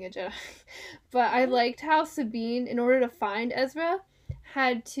Sabine being a Jedi. But I liked how Sabine, in order to find Ezra,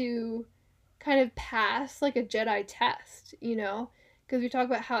 had to kind of pass, like, a Jedi test, Because we talk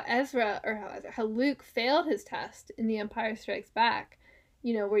about how how Luke failed his test in The Empire Strikes Back,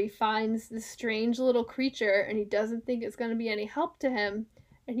 where he finds this strange little creature and he doesn't think it's going to be any help to him,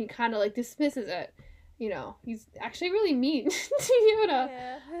 and he kind of, like, dismisses it. He's actually really mean to Yoda.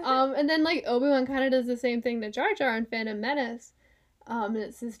 Yeah. And then, like, Obi-Wan kind of does the same thing to Jar Jar in Phantom Menace. And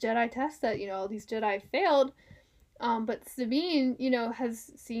it's this Jedi test that, all these Jedi failed. But Sabine,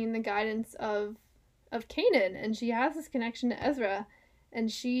 has seen the guidance of Kanan, and she has this connection to Ezra,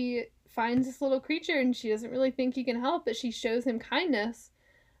 and she finds this little creature, and she doesn't really think he can help, but she shows him kindness.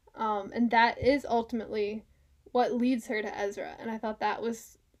 And that is ultimately what leads her to Ezra. And I thought that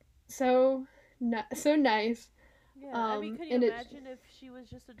was so nice. Yeah, I mean, could you imagine if she was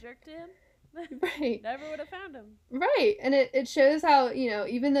just a jerk to him? Right. Never would have found him. Right. And it shows how,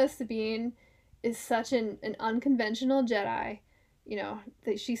 even though Sabine is such an unconventional Jedi,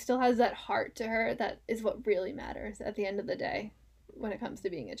 that she still has that heart to her that is what really matters at the end of the day when it comes to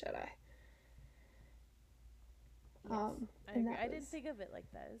being a Jedi. Yes, I agree. I didn't think of it like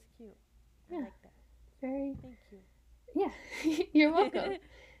that. It's cute. Yeah, I like that. Very. Thank you. Yeah, you're welcome.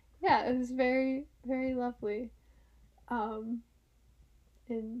 Yeah, it was very, very lovely. And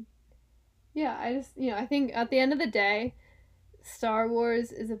yeah, I just, I think at the end of the day, Star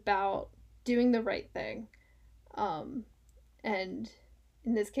Wars is about doing the right thing. And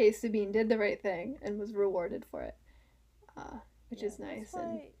in this case, Sabine did the right thing and was rewarded for it, which is nice.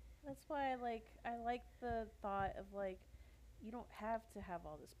 That's why I like the thought of, like, you don't have to have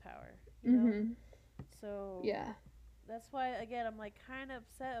all this power, you know? So yeah, that's why, again, I'm, like, kind of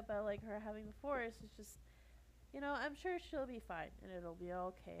upset about, like, her having the Force. It's just, I'm sure she'll be fine and it'll be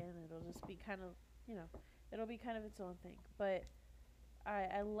okay and it'll just be kind of, it'll be kind of its own thing. But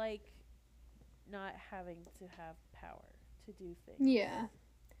I like not having to have power to do things. Yeah.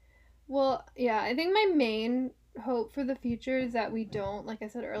 Well, yeah, I think my main hope for the future is that we don't, like I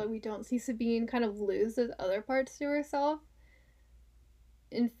said earlier, we don't see Sabine kind of lose those other parts to herself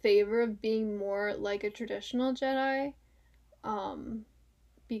in favor of being more like a traditional Jedi.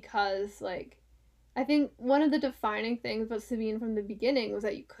 Because, like, I think one of the defining things about Sabine from the beginning was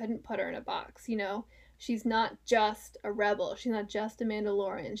that you couldn't put her in a box, She's not just a rebel. She's not just a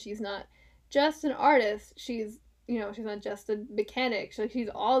Mandalorian. She's not just an artist. She's not just a mechanic. She's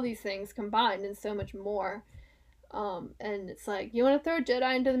all these things combined and so much more. And it's like, you want to throw a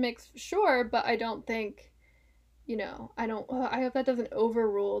Jedi into the mix, sure, but I don't think, I hope that doesn't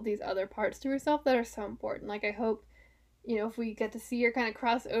overrule these other parts to herself that are so important. Like, I hope, if we get to see her kind of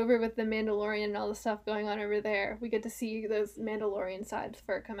cross over with the Mandalorian and all the stuff going on over there, we get to see those Mandalorian sides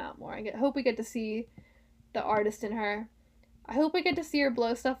for her come out more. I hope we get to see the artist in her. I hope we get to see her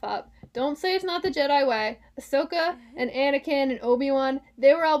blow stuff up. Don't say it's not the Jedi way. Ahsoka and Anakin and Obi-Wan,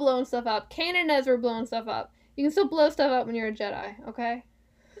 they were all blowing stuff up. Kanan and Ezra were blowing stuff up. You can still blow stuff up when you're a Jedi, okay?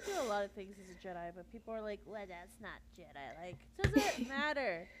 You can do a lot of things as a Jedi, but people are like, well, that's not Jedi. Like, does it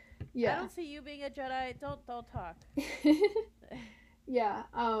matter? Yeah. I don't see you being a Jedi. Don't talk. Yeah.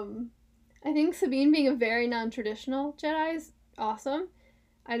 I think Sabine being a very non-traditional Jedi is awesome.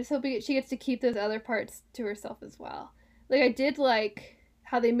 I just hope she gets to keep those other parts to herself as well. Like, I did like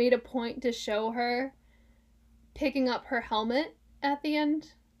how they made a point to show her picking up her helmet at the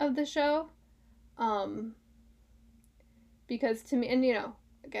end of the show. Because to me, and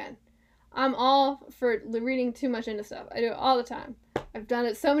again, I'm all for reading too much into stuff. I do it all the time. I've done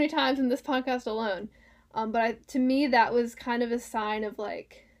it so many times in this podcast alone. But to me, that was kind of a sign of,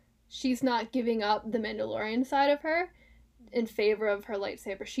 like, she's not giving up the Mandalorian side of her in favor of her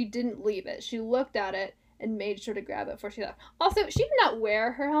lightsaber. She didn't leave it. She looked at it and made sure to grab it before she left. Also, she did not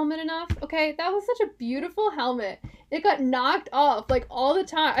wear her helmet enough, okay? That was such a beautiful helmet. It got knocked off, like, all the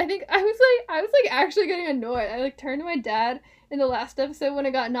time. I think I was actually getting annoyed. I, like, turned to my dad in the last episode when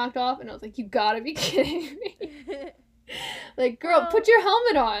it got knocked off, and I was like, you gotta be kidding me. Like, girl, put your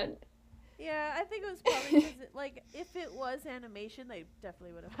helmet on. Yeah, I think it was probably because, like, if it was animation, they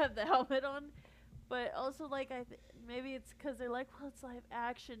definitely would have had the helmet on. But also, like, maybe it's because they're like, well, it's live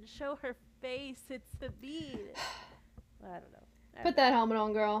action. Show her face. It's Sabine. I don't know. Put that helmet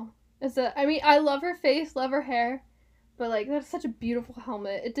on, girl. I mean, I love her face, love her hair, But, like, that's such a beautiful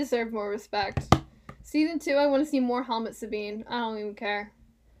helmet. It deserved more respect. Season 2, I want to see more helmet Sabine. I don't even care.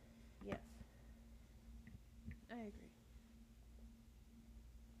 Yes. I agree.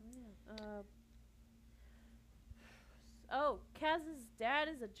 Oh, yeah. Oh, Kaz's dad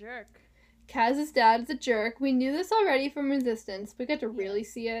is a jerk. Kaz's dad is a jerk. We knew this already from Resistance. We got to really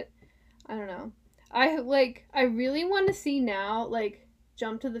see it. I don't know. I really want to see now, like,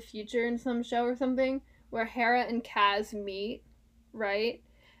 Jump to the Future in some show or something, where Hera and Kaz meet, right?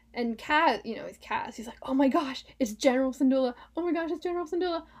 And Kaz, you know, he's Kaz. He's like, oh my gosh, it's General Syndulla. Oh my gosh, it's General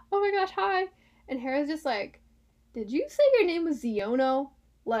Syndulla. Oh my gosh, hi. And Hera's just like, did you say your name was Ziono?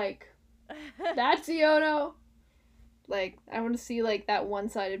 Like, that's Ziono? Like, I want to see, like, that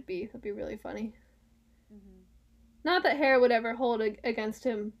one-sided beef. That'd be really funny. Mm-hmm. Not that Hera would ever hold against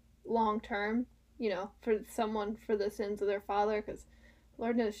him long-term, you know, for someone for the sins of their father, because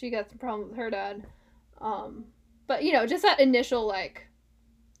Lord knows she got some problems with her dad. But, you know, just that initial, like,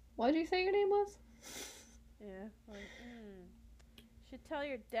 what did you say your name was? Yeah, like, should tell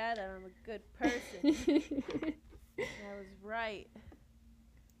your dad that I'm a good person. I was right.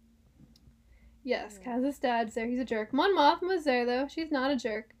 Yes, Yeah. Kaz's dad's there. He's a jerk. Mon Mothma's there, though. She's not a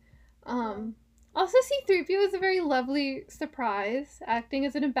jerk. Also, C-3PO is a very lovely surprise, acting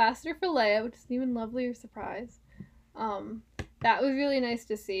as an ambassador for Leia, which is an even lovelier surprise. That was really nice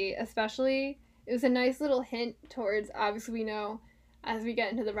to see, especially, it was a nice little hint towards, obviously we know, as we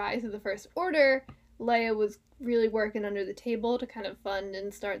get into the rise of the First Order, Leia was really working under the table to kind of fund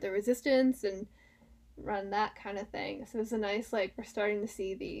and start the Resistance and run that kind of thing. So it was a nice, like, we're starting to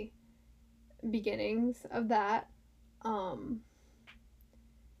see the beginnings of that.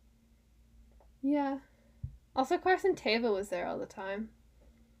 Yeah. Also, Carson Teva was there all the time.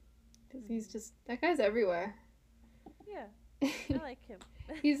 Because he's just, that guy's everywhere. Yeah, I like him.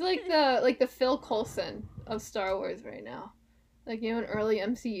 He's like the Phil Coulson of Star Wars right now. Like, you know, in early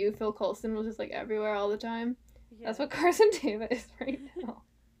MCU, Phil Coulson was just like everywhere all the time. Yeah. That's what Carson Teva is right now.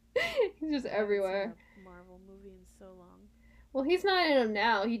 He's just everywhere. A Marvel movie in so long. Well, he's not in them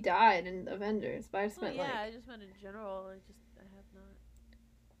now. He died in Avengers, but I just meant I just meant in general. I have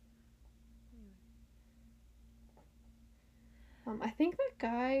not. I think that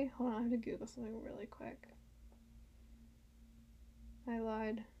guy. Hold on, I have to Google something really quick. I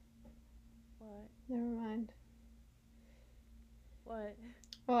lied. What? Never mind. What?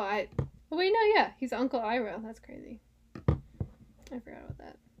 Well, Oh, wait, no, yeah. He's Uncle Iroh. That's crazy. I forgot about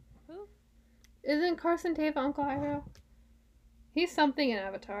that. Who? Isn't Carson Teva Uncle Iroh? He's something in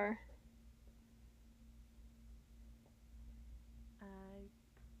Avatar. I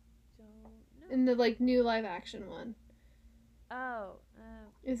don't know. In the, like, new live action one. Oh.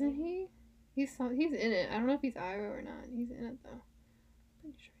 Isn't he? He's in it. I don't know if he's Iroh or not. He's in it, though.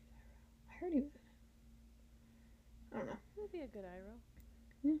 Pretty sure he's Iroh. I heard he was in it. I don't know. He would be a good Iroh.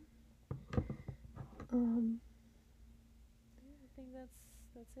 I think that's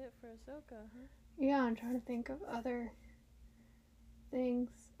it for Ahsoka, huh? Yeah, I'm trying to think of other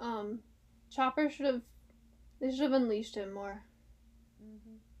things. Chopper they should have unleashed him more.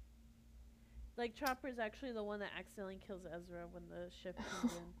 Mm-hmm. Like, Chopper's actually the one that accidentally kills Ezra when the ship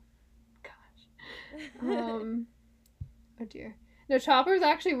comes in. Gosh. Oh dear. No, Chopper's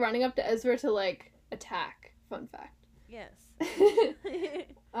actually running up to Ezra to, like, attack. Fun fact. Yes.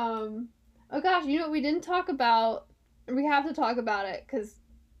 Oh gosh, you know what we didn't talk about? We have to talk about it because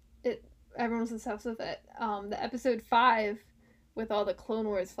everyone was obsessed with it. The episode 5 with all the Clone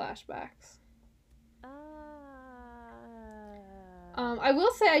Wars flashbacks. I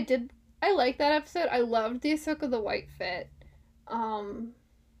will say I liked that episode. I loved the Ahsoka the White Fit.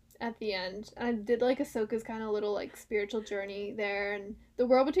 At the end. And I did like Ahsoka's kind of little, like, spiritual journey there, and the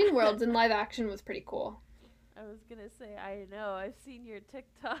World Between Worlds in live action was pretty cool. I was gonna say, I know, I've seen your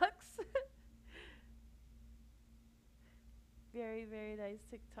TikToks. Very, very nice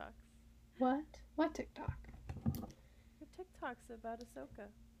TikToks. What TikTok? Your TikToks about Ahsoka.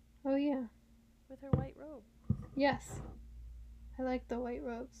 Oh yeah. With her white robe. Yes. I like the white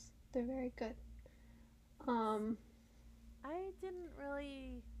robes. They're very good. I didn't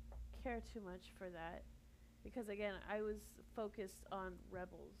really care too much for that. Because again, I was focused on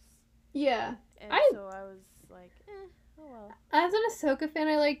Rebels. Yeah. And so I was like, oh well. As an Ahsoka fan,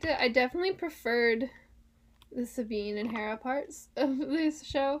 I liked it. I definitely preferred the Sabine and Hera parts of this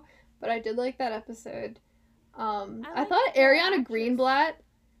show, but I did like that episode. I thought Ariana Greenblatt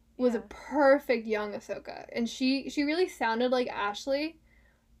was a perfect young Ahsoka, and she really sounded like Ashley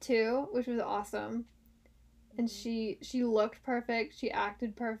too, which was awesome. And she looked perfect. She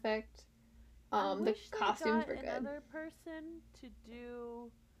acted perfect. The costumes were good. Another person to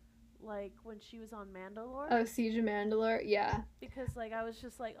do like when she was on Mandalore. Oh, Siege of Mandalore, yeah. Because like I was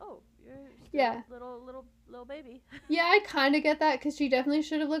just like, oh, you're still Yeah. little baby. Yeah, I kind of get that because she definitely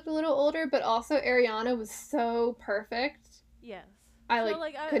should have looked a little older, but also Ariana was so perfect. Yes. I So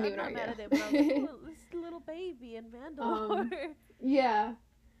like like couldn't I'm even not argue. mad at it, but I was like, oh, this little baby in Mandalore. Yeah.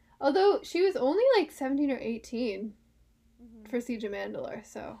 Although she was only like 17 or 18 Mm-hmm. for Siege of Mandalore,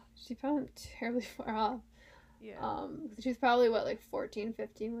 so she found terribly far off. Yeah. She's probably what, like 14,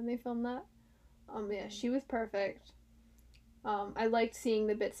 15 when they filmed that. Yeah, she was perfect. I liked seeing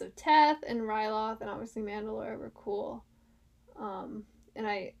the bits of Teth and Ryloth and obviously Mandalore were cool. And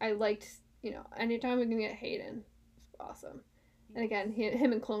I liked, anytime we can get Hayden, it's awesome. And again,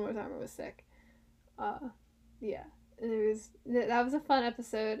 him in Clone Wars armor was sick. Yeah, and that was a fun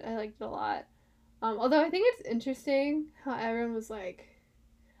episode. I liked it a lot. Although I think it's interesting how everyone was like,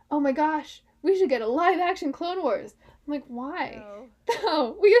 "Oh my gosh, we should get a live action Clone Wars." I'm like, why?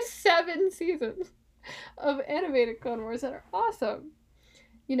 No, we have 7 seasons of animated Clone Wars that are awesome.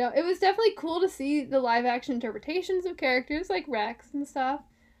 It was definitely cool to see the live action interpretations of characters like Rex and stuff.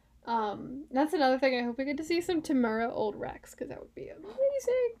 That's another thing. I hope we get to see some Tamura old Rex because that would be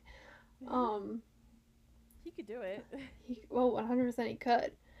amazing. He could do it. 100% he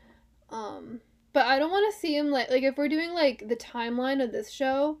could. But I don't want to see him like if we're doing like the timeline of this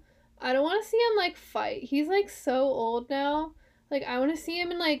show, I don't want to see him like fight. He's like so old now. Like I want to see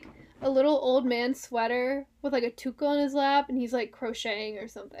him in like a little old man sweater with like a tuque on his lap and he's like crocheting or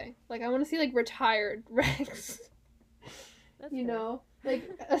something. Like I want to see like retired Rex. That's you fair. know, like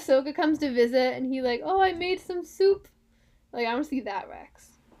Ahsoka comes to visit and he like, "Oh, I made some soup." Like I want to see that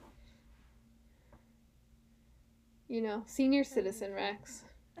Rex. Senior citizen Rex.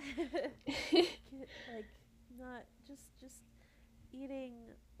 Like not just eating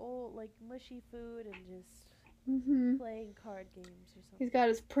old like mushy food and just playing card games or something. He's got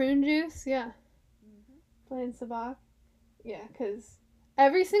his prune juice, yeah. Playing sabacc. Yeah, because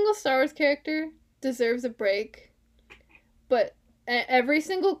every single Star Wars character deserves a break, but every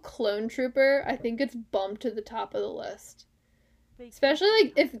single clone trooper, I think, it's bumped to the top of the list. Especially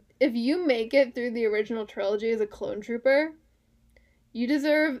like if you make it through the original trilogy as a clone trooper, you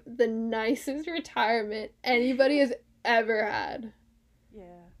deserve the nicest retirement anybody has ever had.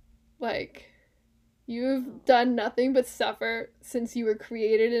 Yeah. Like, you've done nothing but suffer since you were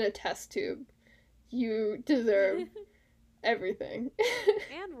created in a test tube. You deserve everything.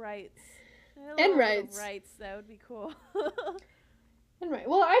 And rights. And rights. Rights, that would be cool. And right.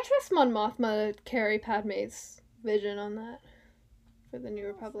 Well, I trust Mon Mothma to carry Padme's vision on that for the New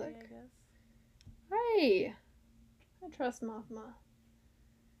Republic. I guess. Right. I trust Mothma.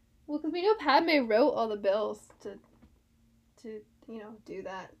 Well, because we know Padme wrote all the bills to do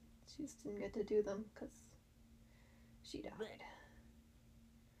that. She just didn't get to do them because she died.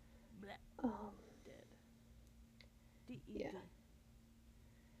 Dead. D-E-D. Yeah.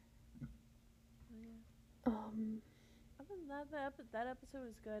 Other than that episode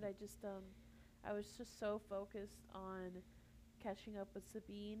was good. I was just so focused on catching up with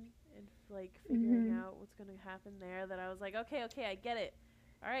Sabine and like figuring out what's gonna happen there that I was like, okay, I get it.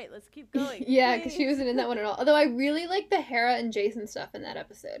 All right, let's keep going. Yeah, because she wasn't in that one at all. Although I really liked the Hera and Jason stuff in that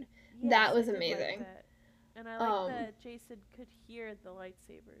episode. Yes, that was I did amazing. like that. And I like that Jason could hear the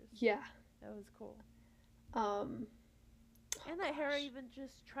lightsabers. Yeah. That was cool. And that Hera even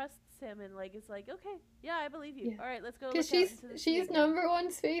just trusts him and like is like, okay, yeah, I believe you. Yeah. All right, let's go. Because she's number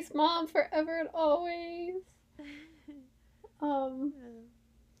one space mom forever and always. Oh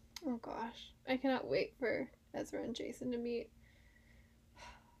gosh, I cannot wait for Ezra and Jason to meet.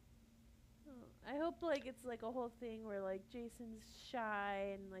 I hope like it's like a whole thing where like Jason's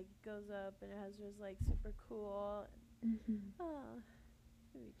shy and like goes up and Ezra's like super cool. Oh,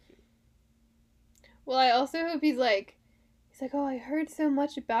 that'd be cute. Well, I also hope he's like, oh, I heard so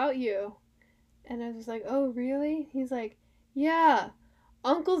much about you. And I was like, oh, really? He's like, yeah,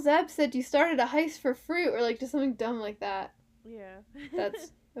 Uncle Zeb said you started a heist for fruit, or like just something dumb like that. Yeah.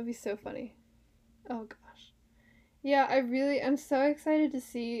 That'd be so funny. Oh gosh. Yeah, I'm so excited to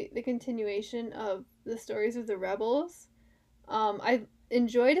see the continuation of the stories of the rebels. I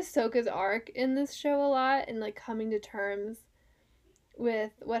enjoyed Ahsoka's arc in this show a lot and like coming to terms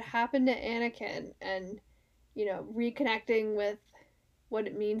with what happened to Anakin and reconnecting with what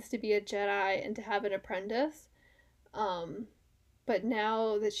it means to be a Jedi and to have an apprentice. But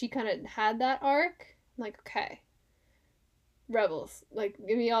now that she kind of had that arc, I'm like, okay, rebels, like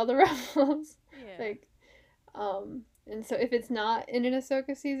give me all the rebels. Yeah. Like, and so if it's not in an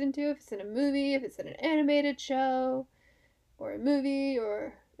Ahsoka season 2, if it's in a movie, if it's in an animated show, or a movie,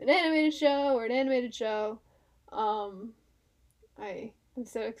 or an animated show, or an animated show, I'm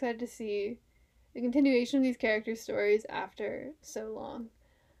so excited to see the continuation of these characters' stories after so long.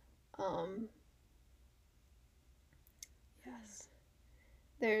 Yes.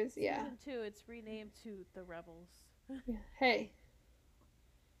 There's, yeah. Season 2, it's renamed to The Rebels. Yeah. Hey.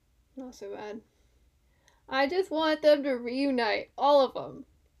 Not so bad. I just want them to reunite. All of them.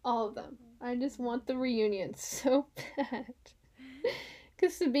 All of them. I just want the reunion so bad.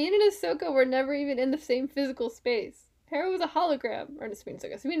 Because Sabine and Ahsoka were never even in the same physical space. Hera was a hologram. Or Sabine and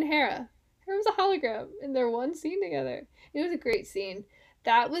Ahsoka. Sabine and Hera. Hera was a hologram in their one scene together. It was a great scene.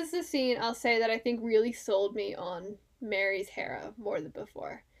 That was the scene, I'll say, that I think really sold me on Mary's Hera more than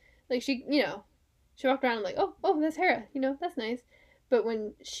before. Like, she, she walked around like, oh, that's Hera. That's nice. But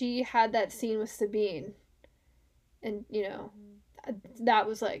when she had that scene with Sabine, and, that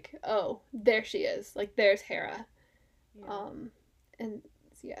was like, oh, there she is. Like, there's Hera. Yeah. And,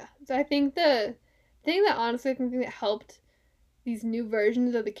 yeah. So I think the thing that honestly, I think that helped these new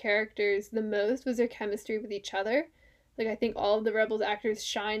versions of the characters the most was their chemistry with each other. Like, I think all of the Rebels actors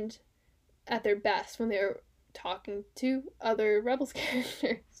shined at their best when they were talking to other Rebels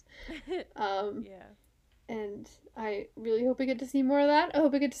characters. Yeah. And I really hope we get to see more of that. I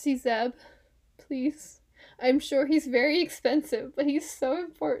hope we get to see Zeb. Please. I'm sure he's very expensive, but he's so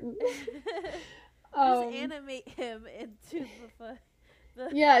important. Just animate him into the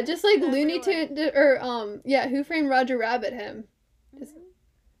yeah, just like the Looney real life. Tune or Who Framed Roger Rabbit him. Just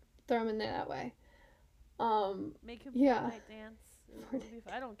throw him in there that way. Make him yeah. Fortnite dance.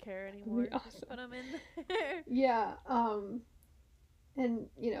 I don't care anymore. Awesome. Just put him in there. Yeah. And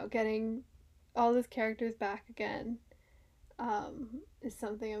getting all those characters back again, is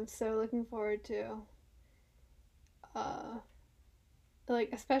something I'm so looking forward to.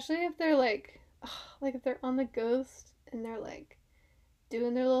 Like, especially if they're like if they're on the Ghost and they're like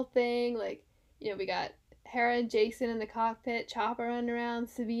doing their little thing, like, we got Hera and Jason in the cockpit, Chopper running around,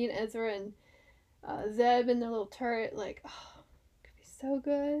 Sabine, Ezra, and Zeb in their little turret, like, oh, it could be so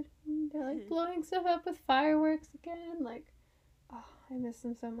good. They're like blowing stuff up with fireworks again, like, oh, I miss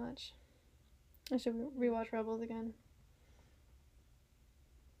them so much. I should rewatch Rebels again.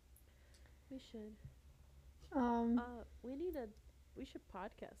 We should. We should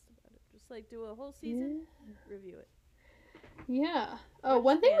podcast about it. Just like do a whole season, review it. Yeah. Oh,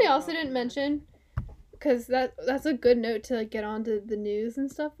 one thing we also didn't mention, because that's a good note to like get onto the news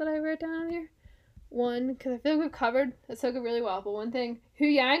and stuff that I wrote down here. One, because I feel like we've covered Ahsoka really well, but one thing, Hu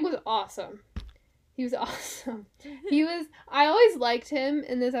Yang was awesome. He was awesome. I always liked him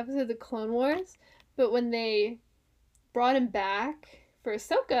in this episode of Clone Wars, but when they brought him back for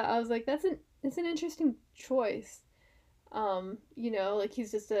Ahsoka, I was like, it's an interesting choice. Like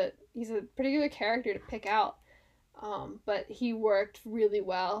he's a particular character to pick out. But he worked really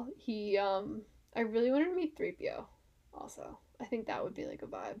well. I really wanted to meet 3PO also. I think that would be like a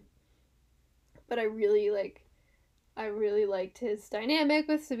vibe. But I really liked his dynamic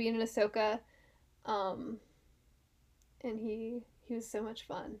with Sabine and Ahsoka. And he was so much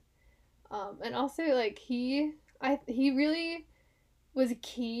fun. And also like he really was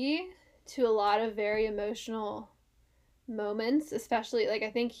key to a lot of very emotional moments, especially like I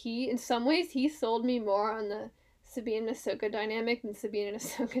think in some ways he sold me more on the Sabine and Ahsoka dynamic than Sabine and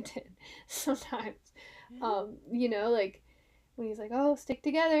Ahsoka did sometimes. Like when he's like, oh, stick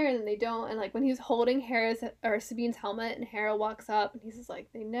together, and then they don't, and like when he was holding Sabine's helmet and Hera walks up and he's just like,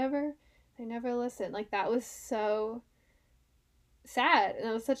 they never listen. Like that was so sad, and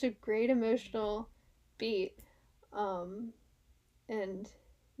it was such a great emotional beat. And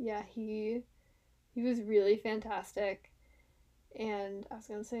yeah, he was really fantastic. And I was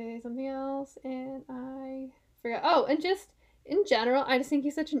gonna say something else, and I forgot. Oh, and just in general, I just think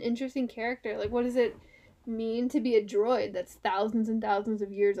he's such an interesting character. Like, what does it mean to be a droid that's thousands and thousands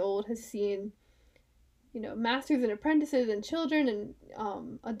of years old, has seen, masters and apprentices and children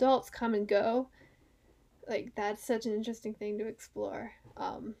and adults come and go? Like, that's such an interesting thing to explore.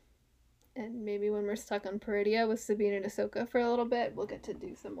 And maybe when we're stuck on Peridia with Sabine and Ahsoka for a little bit, we'll get to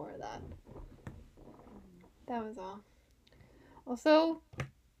do some more of that. That was all. Also,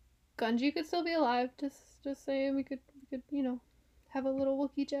 Gunji could still be alive. Just saying, we could have a little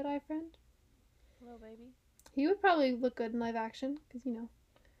Wookiee Jedi friend. Hello, baby. He would probably look good in live action because he's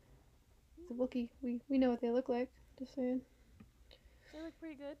a Wookiee. We know what they look like. Just saying. They look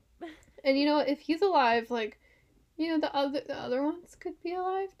pretty good. And if he's alive, like, the other ones could be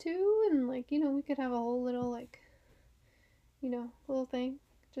alive too, and like, we could have a whole little like, little thing.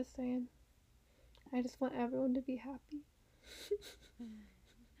 Just saying. I just want everyone to be happy.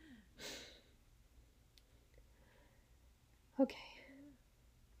 Okay.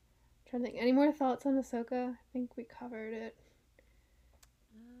 I'm trying to think. Any more thoughts on Ahsoka? I think we covered it.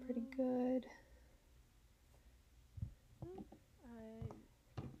 pretty good.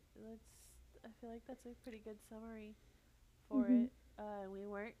 I feel like that's a pretty good summary for Mhm. it. We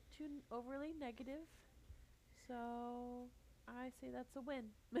weren't too overly negative, so I say that's a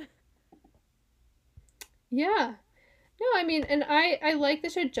win. Yeah. No, I mean, and I like the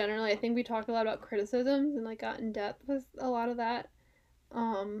show generally. I think we talked a lot about criticisms and like got in depth with a lot of that.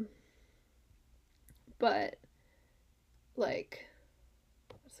 Um, but like,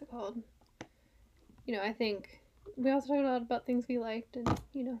 what's it called? I think we also talked a lot about things we liked and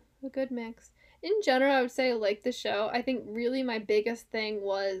a good mix. In general, I would say I like the show. I think really my biggest thing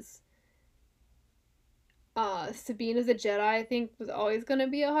was Sabine as a Jedi. I think was always gonna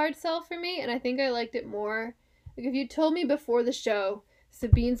be a hard sell for me, and I think I liked it more. Like if you told me before the show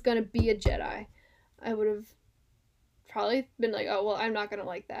Sabine's gonna be a Jedi, I would have probably been like, oh well, I'm not gonna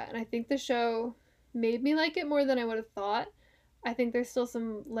like that. And I think the show made me like it more than I would have thought. I think there's still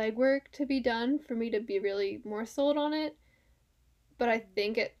some legwork to be done for me to be really more sold on it. But I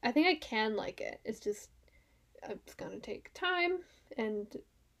think I can like it. It's gonna take time and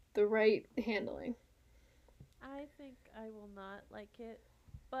the right handling. I think I will not like it,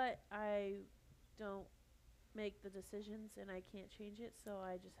 but I don't make the decisions and I can't change it, so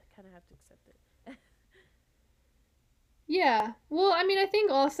I just kind of have to accept it. Yeah. Well, I mean, I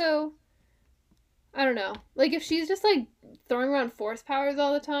think also I don't know. Like if she's just like throwing around force powers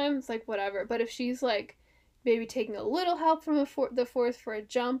all the time, it's like whatever. But if she's like maybe taking a little help from the force for a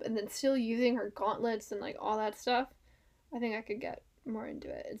jump and then still using her gauntlets and like all that stuff, I think I could get more into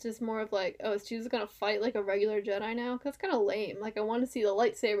it. It's just more of like, oh, she's gonna fight like a regular Jedi now? That's kind of lame. Like I want to see the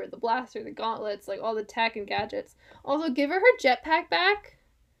lightsaber, the blaster, the gauntlets, like all the tech and gadgets. Also, give her jetpack back.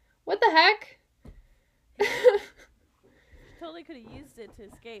 What the heck? Totally could have used it to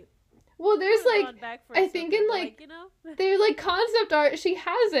escape. Well, there's Could've like gone back for I Ahsoka, think in but, like you know. they're like concept art. She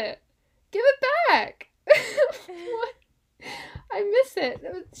has it. Give it back. What? I miss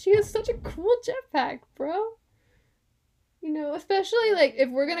it. She has such a cool jetpack, bro. Especially like if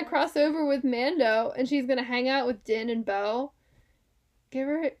we're gonna cross over with Mando and she's gonna hang out with Din and Bo, give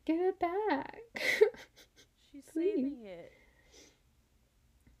it back. She's Please. saving it.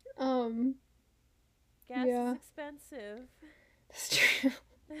 Gas Yeah. is expensive. That's true.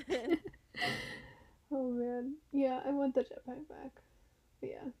 Oh man. Yeah, I want the jetpack back. But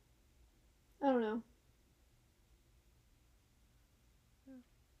yeah. I don't know.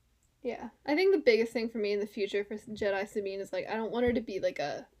 Yeah. I think the biggest thing for me in the future for Jedi Sabine is like I don't want her to be like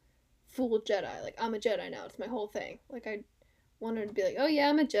a full Jedi. Like I'm a Jedi now. It's my whole thing. Like I want her to be like, oh yeah,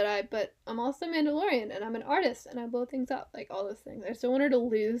 I'm a Jedi, but I'm also Mandalorian and I'm an artist and I blow things up. Like all those things. I just don't want her to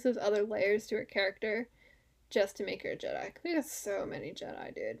lose those other layers to her character just to make her a Jedi. We got so many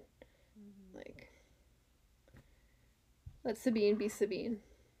Jedi, dude. Mm-hmm. Like, let Sabine be Sabine.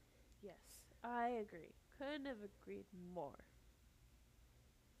 Yes, I agree. Couldn't have agreed more.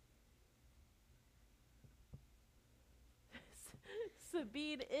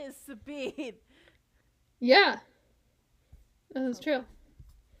 Sabine is Sabine. Yeah, that's true.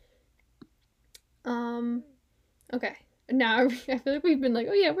 Okay. Now I feel like we've been like,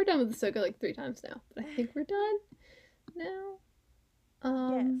 oh yeah, we're done with Ahsoka like 3 times now, but I think we're done now.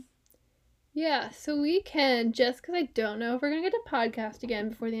 Yes. Yeah, so we can, just because I don't know if we're going to get to podcast again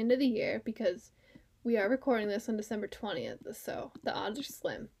before the end of the year, because we are recording this on December 20th, so the odds are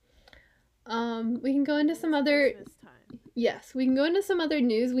slim. We can go into some other... Christmas time. Yes, we can go into some other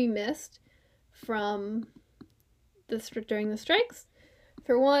news we missed from during the strikes.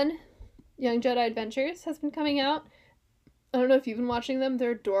 For one, Young Jedi Adventures has been coming out. I don't know if you've been watching them.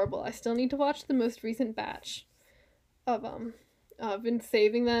 They're adorable. I still need to watch the most recent batch of them. I've been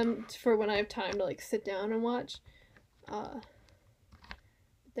saving them for when I have time to like sit down and watch. They're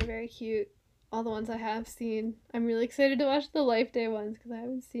very cute. All the ones I have seen. I'm really excited to watch the Life Day ones because I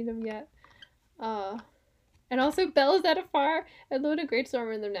haven't seen them yet. And also Bella's at a far and Luna Greatstorm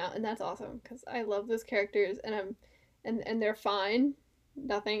are in them now, and that's awesome because I love those characters and they're fine.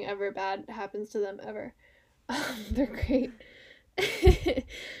 Nothing ever bad happens to them ever. They're great.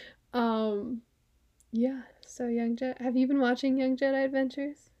 Yeah. So Young Jedi, have you been watching Young Jedi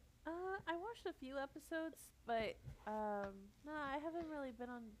Adventures? I watched a few episodes, but no, I haven't really been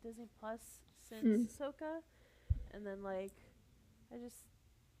on Disney Plus since Ahsoka, and then like, I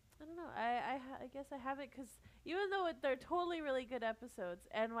don't know. I guess I haven't because even though they're totally really good episodes,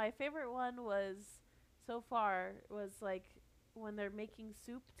 and my favorite one was so far was like when they're making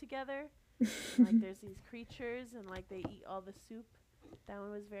soup together. And, like there's these creatures and like they eat all the soup. That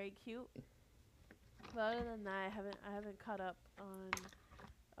one was very cute. But other than that, I haven't caught up on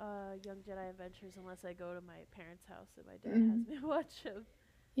Young Jedi Adventures unless I go to my parents' house and my dad has me watch them.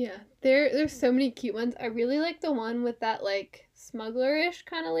 Yeah, there's so many cute ones. I really like the one with that like smuggler-ish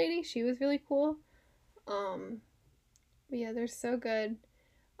kind of lady. She was really cool. Um, but yeah, they're so good.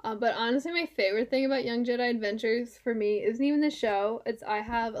 But honestly, my favorite thing about Young Jedi Adventures for me isn't even the show. It's I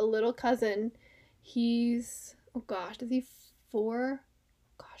have a little cousin. He's oh gosh, is he 4?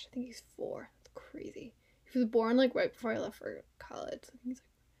 Gosh, I think he's 4. That's crazy. He was born like right before I left for college. I think he's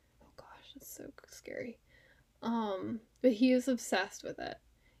like, oh gosh, that's so scary. But he is obsessed with it.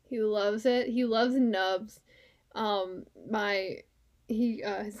 He loves it. He loves nubs. My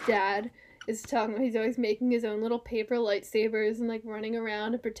his dad is talking. He's always making his own little paper lightsabers and like running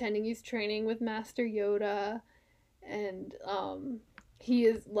around and pretending he's training with Master Yoda. And he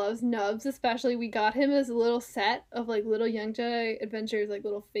is loves nubs. Especially, we got him as a little set of like little Young Jedi Adventures, like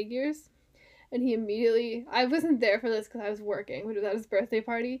little figures. And he immediately, I wasn't there for this because I was working, but it was at his birthday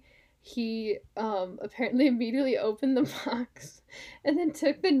party. He apparently immediately opened the box and then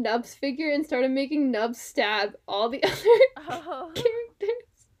took the Nubs figure and started making Nubs stab all the other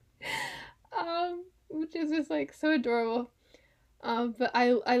characters, which is just like so adorable. But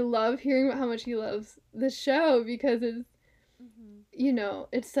I love hearing about how much he loves the show because it's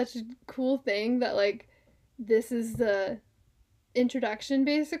it's such a cool thing that like this is the introduction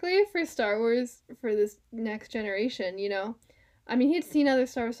basically for Star Wars for this next generation, I mean, he'd seen other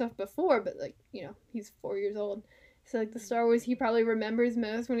Star Wars stuff before, but like, he's 4 years old. So like the Star Wars he probably remembers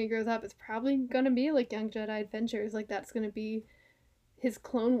most when he grows up is probably gonna be like Young Jedi Adventures. Like that's gonna be his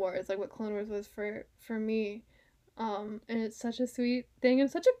Clone Wars, like what Clone Wars was for me. And it's such a sweet thing and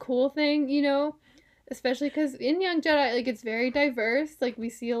such a cool thing, especially because in Young Jedi, like it's very diverse. Like we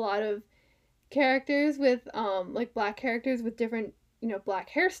see a lot of characters with like black characters with different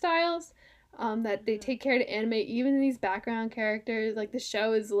black hairstyles that they take care to animate even these background characters. Like the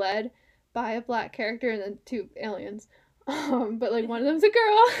show is led by a black character and then 2 aliens, but like one of them's a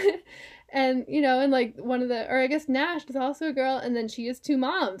girl. And and like one of the, or I guess Nash is also a girl, and then she has 2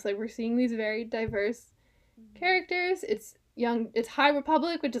 moms. Like we're seeing these very diverse characters. It's High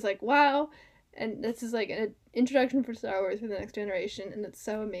Republic, which is like wow, and this is like an introduction for Star Wars for the next generation, and it's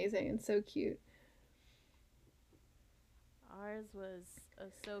so amazing and so cute. Ours was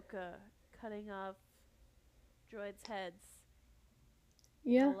Ahsoka cutting off droids' heads.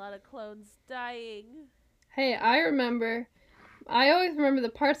 Yeah. A lot of clones dying. Hey, I always remember the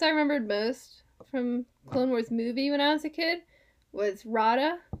parts I remembered most from Clone Wars movie when I was a kid was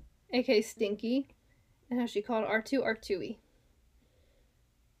Rada, aka Stinky, and how she called R2 R2E. Stinky.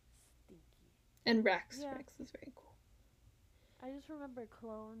 And Rex. Yeah. Rex is very cool. I just remember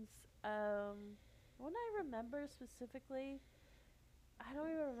clones. When I remember specifically, I don't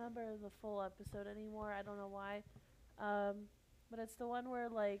even remember the full episode anymore. I don't know why. But it's the one where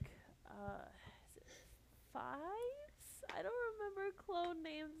like, is it Fives? I don't remember clone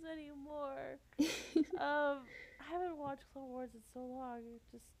names anymore. I haven't watched Clone Wars in so long.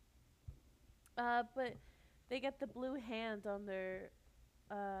 But they get the blue hand on their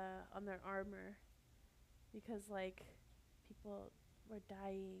armor because like people were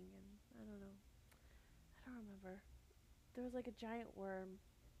dying and I don't know. I don't remember. There was like a giant worm.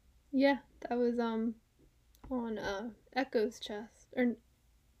 Yeah, that was on Echo's chest. Or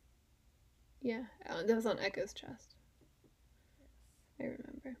yeah, that was on Echo's chest. Yes. I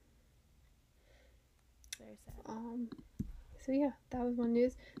remember. Very sad. So yeah, that was one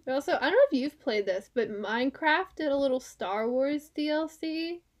news. But also, I don't know if you've played this, but Minecraft did a little Star Wars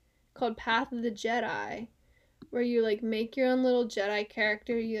DLC called Path of the Jedi, where you like make your own little Jedi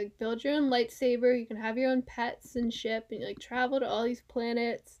character. You like build your own lightsaber. You can have your own pets and ship, and you like travel to all these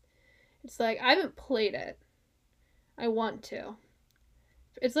planets. It's like I haven't played it. I want to.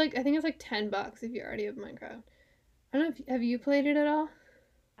 It's like I think it's like $10 if you already have Minecraft. I don't know if have you played it at all?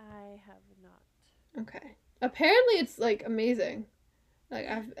 I have not. Okay. Apparently it's like amazing. Like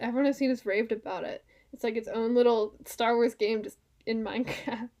everyone I've seen has raved about it. It's like its own little Star Wars game just in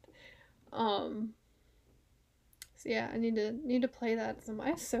Minecraft. So yeah, I need to play that. I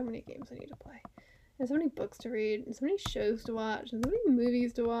have so many games I need to play. And so many books to read, and so many shows to watch, and so many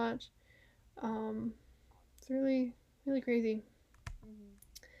movies to watch. It's really, really crazy.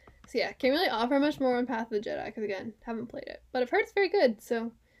 So yeah, can't really offer much more on Path of the Jedi because again, haven't played it, but I've heard it's very good.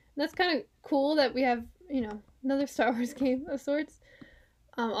 So that's kind of cool that we have another Star Wars game of sorts.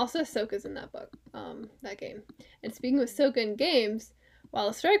 Also, Ahsoka's in that book, that game. And speaking of Ahsoka in games, while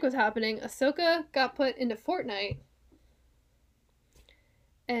the strike was happening, Ahsoka got put into Fortnite.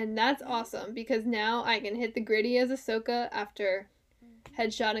 And that's awesome because now I can hit the gritty as Ahsoka after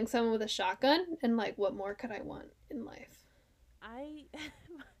headshotting someone with a shotgun. And like, what more could I want in life?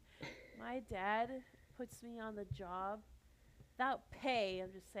 My dad puts me on the job without pay.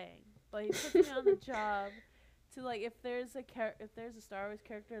 I'm just saying, but he puts me on the job to like if there's a Star Wars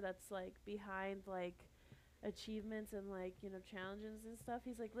character that's like behind like achievements and like challenges and stuff.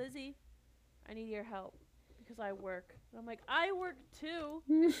 He's like, Lizzy, I need your help because I work. And I'm like, I work too.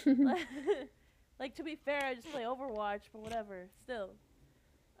 Like to be fair, I just play Overwatch, but whatever. Still,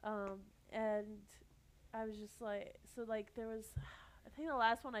 and I was just like, so like there was, I think the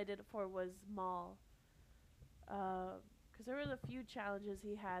last one I did it for was Maul. Because there was a few challenges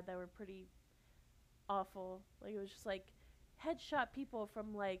he had that were pretty awful. Like it was just like headshot people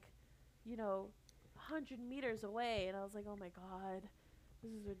from like, 100 meters away, and I was like, oh my god,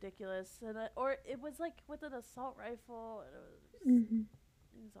 this is ridiculous. And or it was like with an assault rifle, and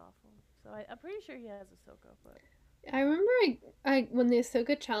it was awful. So I'm pretty sure he has Ahsoka, but I remember I when the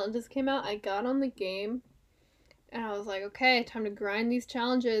Ahsoka challenges came out, I got on the game and I was like, okay, time to grind these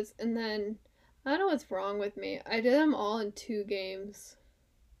challenges. And then I don't know what's wrong with me. I did them all in 2 games.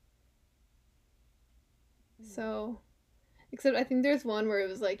 So, except I think there's one where it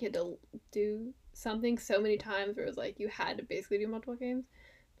was like you had to do something so many times where it was like you had to basically do multiple games.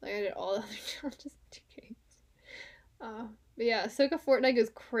 Like I did all the other challenges in 2 games. But yeah, Ahsoka Fortnite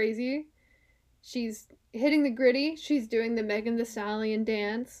goes crazy. She's hitting the gritty. She's doing the Megan Thee Stallion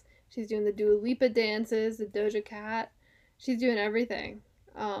dance. She's doing the Dua Lipa dances, the Doja Cat. She's doing everything.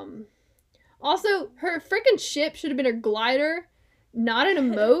 Also, her freaking ship should have been her glider, not an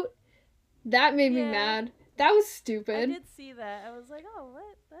emote. That made me mad. That was stupid. I did see that. I was like, oh,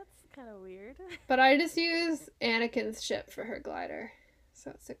 what? That's kind of weird. But I just use Anakin's ship for her glider,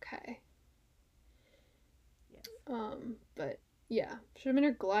 so it's okay. Yes. But yeah, should have been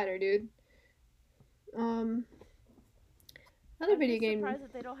her glider, dude. Another video game. I'm surprised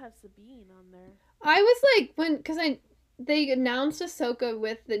that they don't have Sabine on there. I was like, they announced Ahsoka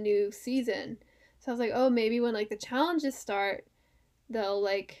with the new season, so I was like, oh, maybe when like the challenges start, they'll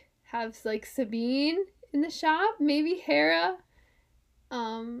like have like Sabine in the shop, maybe Hera.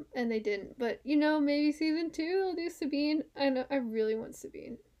 And they didn't, but maybe season 2 they'll do Sabine. I know, I really want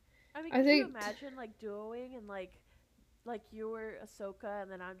Sabine. I mean, can you imagine like duoing and like you were Ahsoka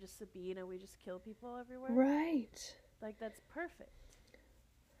and then I'm just Sabine and we just kill people everywhere? Right. Like that's perfect.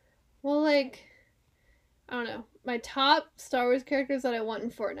 Well, like, I don't know. My top Star Wars characters that I want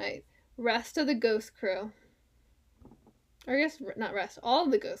in Fortnite. Rest of the Ghost Crew. Or I guess not rest. All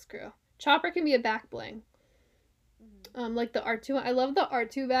of the Ghost Crew. Chopper can be a back bling. Like the R2 one. I love the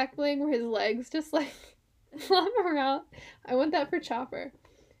R2 back bling where his legs just like flop around. I want that for Chopper.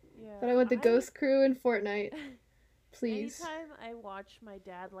 Yeah. But I want the Ghost Crew in Fortnite. Please. Anytime I watch my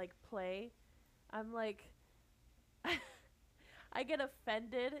dad like play, I'm like I get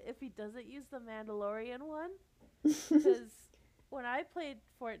offended if he doesn't use the Mandalorian one. Because when I played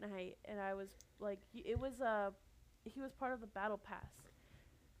Fortnite and I was like, he was part of the Battle Pass.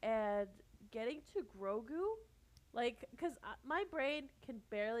 And getting to Grogu, like, because my brain can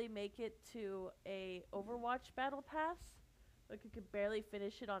barely make it to a Overwatch Battle Pass. Like, it could barely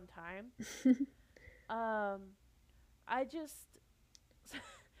finish it on time. I just...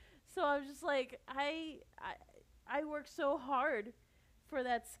 so I'm just like, I work so hard for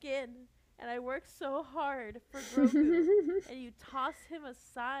that skin, and I work so hard for Grogu, and you toss him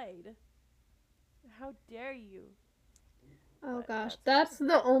aside. How dare you? Oh gosh, that's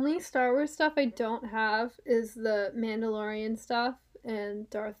the only Star Wars stuff I don't have is the Mandalorian stuff and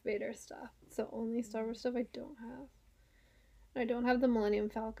Darth Vader stuff. It's the only Star Wars stuff I don't have. I don't have the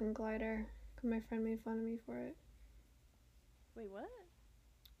Millennium Falcon glider because my friend made fun of me for it. Wait, what?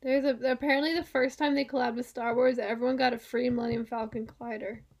 There's apparently the first time they collabed with Star Wars, everyone got a free Millennium Falcon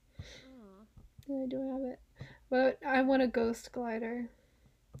glider. And I don't have it, but I want a Ghost glider.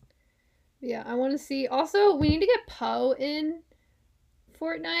 Yeah, I want to see. Also, we need to get Poe in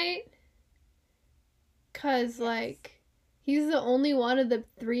Fortnite. Because, like, he's the only one of the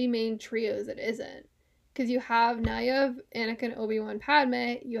 3 main trios that isn't. Because you have Anakin, Obi-Wan,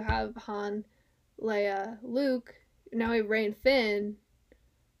 Padme. You have Han, Leia, Luke. Now we have Rey and Finn.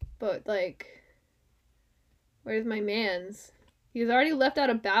 But, like, where's my mans? He's already left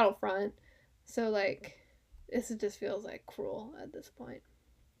out of Battlefront. So, like, this just feels, like, cruel at this point.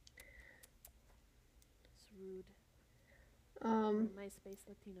 Rude. MySpace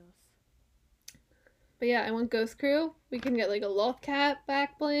Latinos. But yeah, I want Ghost Crew. We can get like a Lothcat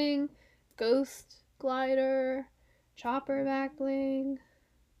back bling, Ghost glider, Chopper back bling.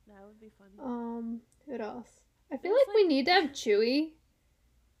 That would be fun. What else? I feel like we need to have Chewie.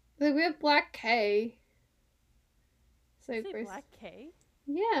 Like we have Black K. So Black K?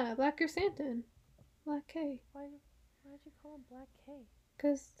 Yeah, Black Chrysanthemum. Black K. Why'd you call him Black K?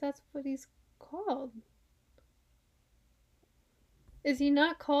 Because that's what he's called. Is he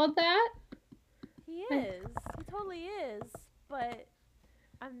not called that? He is. He totally is. But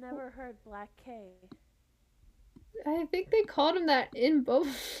I've never heard Black K. I think they called him that in Boba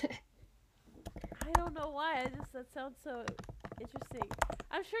Fett. I don't know why. That sounds so interesting.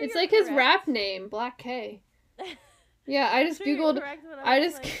 I'm sure It's you're like correct. his rap name, Black K. Yeah, I just I'm sure you're googled. correct, but I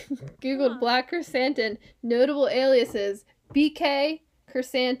was just like, googled huh. Black Chrysanthemum notable aliases: BK,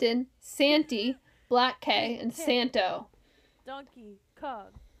 Chrysanthemum, Santy, Black K, and K. Santo. Donkey Kong.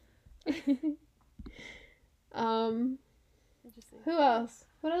 Interesting. Who else?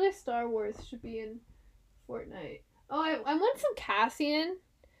 What other Star Wars should be in Fortnite? Oh, I want some Cassian.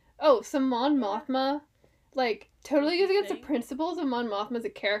 Oh, some Mon Mothma. Like, totally goes against the Interesting. principles of Mon Mothma as a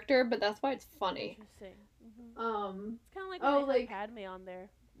character, but that's why it's funny. Interesting. Mm-hmm. It's kind of like when they have Padme on there.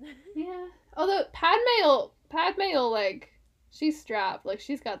 Yeah. Although Padme will like, she's strapped. Like,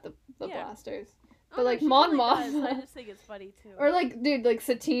 she's got the Yeah. blasters. Oh, But no, like she Mon totally does. Mothma, I just think it's funny too. or like, dude, like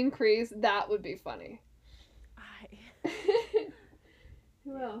Satine Kryze, that would be funny.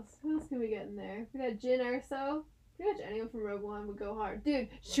 Who else? Who else can we get in there? We got Jin Erso. Pretty much anyone from Rogue One would go hard. Dude,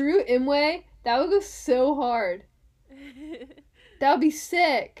 Shrew Imwe, that would go so hard. That would be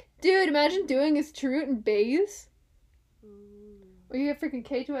sick. Dude, imagine doing his Chirrut and Baze. Or you get freaking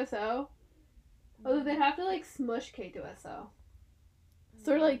K2SO. Although they'd have to like smush K2SO.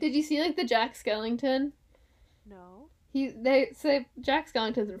 Sort of like, did you see like the Jack Skellington? No. They say Jack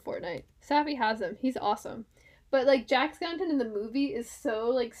Skellington's in Fortnite. Sappy has him. He's awesome. But like Jack Skellington in the movie is so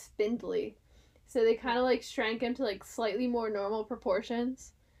like spindly. So they kind of like shrank him to like slightly more normal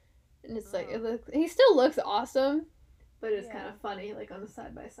proportions. And it's like, he still looks awesome, but it's kind of funny like on the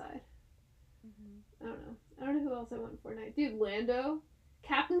side by side. I don't know who else I want in Fortnite. Dude, Lando,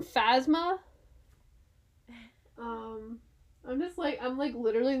 Captain Phasma. I'm like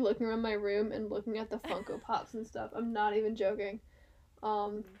literally looking around my room and looking at the Funko Pops and stuff. I'm not even joking.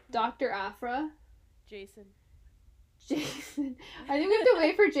 Dr. Aphra. Jason. I think we have to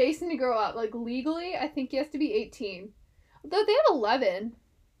wait for Jason to grow up. Like, legally, I think he has to be 18. Although they have 11.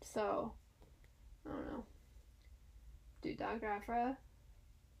 So, I don't know. Dude, Dr. Aphra.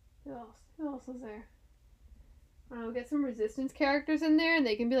 Who else? Who else was there? I don't know, get some Resistance characters in there and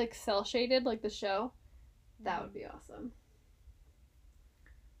they can be, like, cel-shaded like the show. That would be awesome.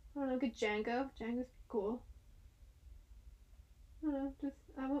 I don't know, get Django. Django's cool. I don't know,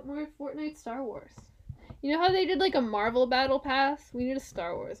 I want more Fortnite Star Wars. You know how they did like a Marvel Battle Pass? We need a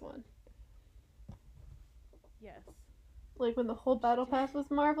Star Wars one. Yes. Like when the whole Battle Pass was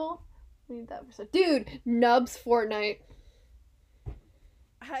Marvel? We need that for stuff. Dude, Nubs Fortnite.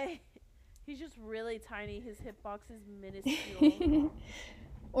 He's just really tiny. His hitbox is minuscule.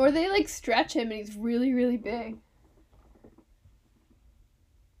 Or they like stretch him and he's really, really big.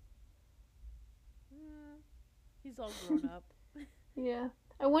 He's all grown up. Yeah.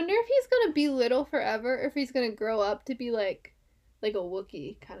 I wonder if he's gonna be little forever, or if he's gonna grow up to be like a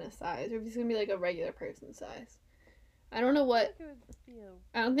Wookiee kind of size, or if he's gonna be like a regular person size. I don't know what.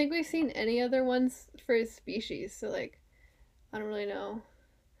 I don't think we've seen any other ones for his species, so like, I don't really know.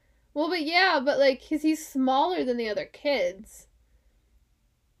 Well, but yeah, but like, he's smaller than the other kids.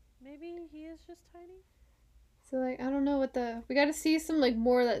 Maybe he is just tiny. So like, I don't know what we got to see some like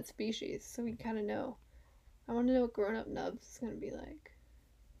more of that species, so we kind of know. I want to know what grown up Nubs is gonna be like.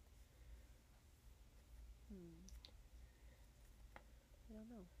 I don't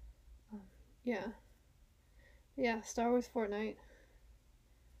know. Yeah, Star Wars Fortnite.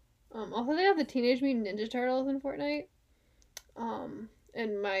 Also they have the Teenage Mutant Ninja Turtles in Fortnite.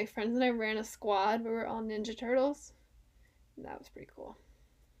 And my friends and I ran a squad where we were all Ninja Turtles. And that was pretty cool.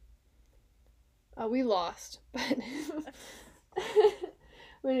 We lost, but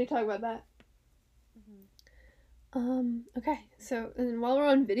we need to talk about that. Okay, so and while we're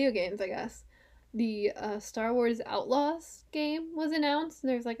on video games, I guess the Star Wars Outlaws game was announced. And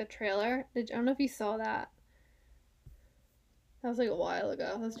there's like a trailer. I don't know if you saw that. That was like a while ago.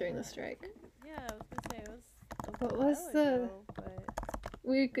 That was during the strike. Yeah, I was gonna say it was. What was the?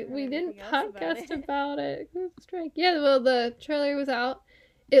 We didn't podcast about it. It was a strike. Yeah, well, the trailer was out.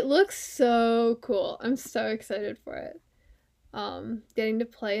 It looks so cool. I'm so excited for it. Getting to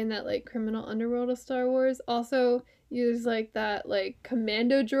play in that like criminal underworld of Star Wars. Also, there's like that like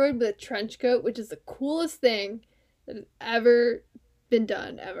commando droid with a trench coat, which is the coolest thing that has ever been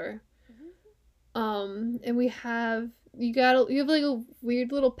done ever. And we have you have like a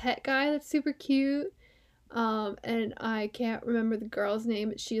weird little pet guy that's super cute. And I can't remember the girl's name,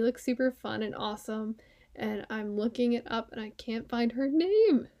 but she looks super fun and awesome. And I'm looking it up and I can't find her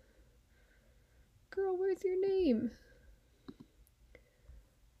name. Girl, where's your name?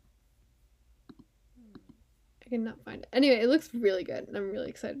 I cannot find it. Anyway, it looks really good, and I'm really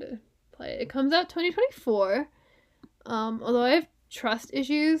excited to play it. It comes out 2024. Although I have trust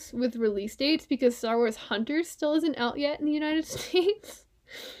issues with release dates because Star Wars Hunters still isn't out yet in the United States.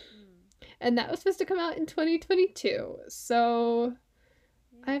 And that was supposed to come out in 2022. So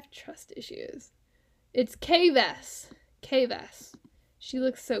I have trust issues. It's K-Vess. K-Vess. She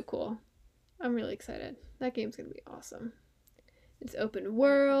looks so cool. I'm really excited. That game's going to be awesome. It's open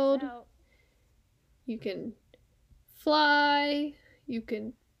world. You can fly. You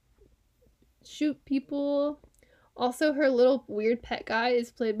can shoot people. Also, her little weird pet guy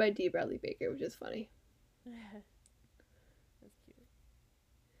is played by D. Bradley Baker, which is funny. That's cute.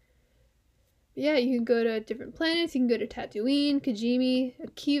 But yeah, you can go to different planets. You can go to Tatooine, Kijimi,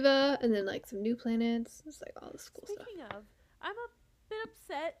 Akiva, and then like some new planets. It's like all this cool stuff. Speaking of, I'm a bit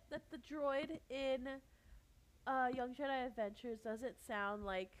upset that the droid in Young Jedi Adventures doesn't sound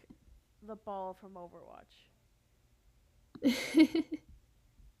like the ball from Overwatch.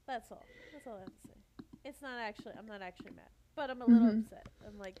 That's all. That's all I have to say. I'm not actually mad, but I'm a little upset.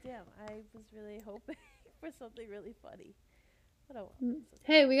 I'm like, damn, I was really hoping for something really funny. But oh well. Okay.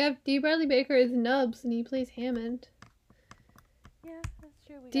 Hey, we have D. Bradley Baker as Nubs, and he plays Hammond. Yeah, that's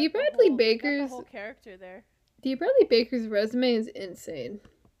true. D. Bradley got Baker's the whole character there. D. Bradley Baker's resume is insane.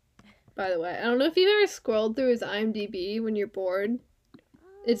 By the way, I don't know if you've ever scrolled through his IMDb when you're bored.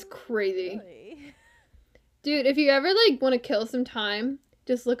 It's crazy. Really? Dude, if you ever like want to kill some time,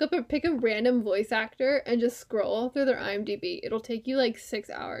 just pick a random voice actor and just scroll through their IMDb. It'll take you like 6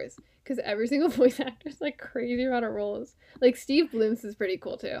 hours because every single voice actor is like crazy amount of roles. Like Steve Blooms is pretty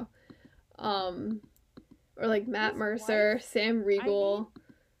cool too. Or like Matt Mercer, Sam Riegel.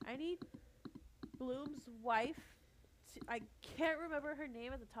 I need Bloom's wife. I can't remember her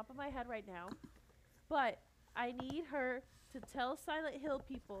name at the top of my head right now, but I need her to tell Silent Hill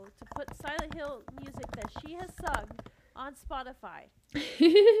people to put Silent Hill music that she has sung on Spotify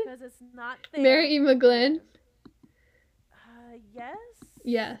because it's not there. Mary E. McGlynn. Yes.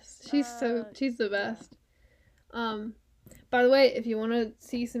 Yes, she's the best. By the way, if you want to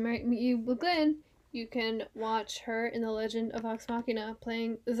see some Mary E. McGlynn, you can watch her in The Legend of Vox Machina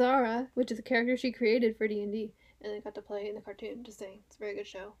playing Zara, which is a character she created for D&D, and they got to play in the cartoon. Just saying, it's a very good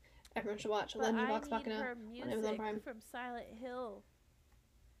show. Everyone should watch Legend of Vox Machina on Amazon Prime. From Silent Hill.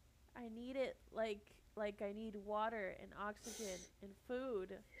 I need it like I need water and oxygen and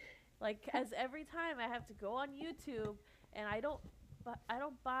food. Like as every time I have to go on YouTube and I don't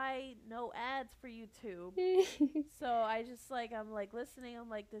buy no ads for YouTube. So I just I'm listening. I'm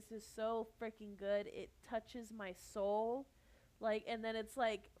like, this is so freaking good. It touches my soul. And then it's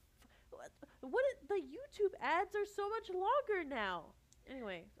like, the YouTube ads are so much longer now.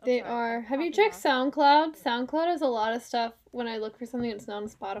 Anyway, they are. Have you checked SoundCloud? SoundCloud has a lot of stuff. When I look for something that's not on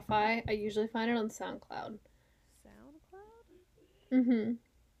Spotify, I usually find it on SoundCloud. SoundCloud? Mm-hmm.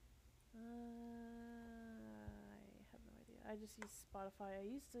 I have no idea. I just use Spotify. I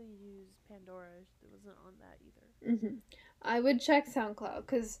used to use Pandora. It wasn't on that either. Mm-hmm. I would check SoundCloud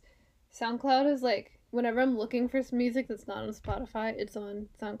because SoundCloud is whenever I'm looking for some music that's not on Spotify, it's on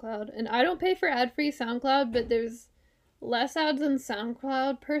SoundCloud. And I don't pay for ad-free SoundCloud, but there's less ads on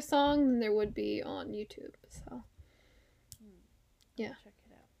SoundCloud per song than there would be on YouTube. So, yeah. Check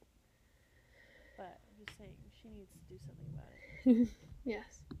it out. But I'm just saying, she needs to do something about it.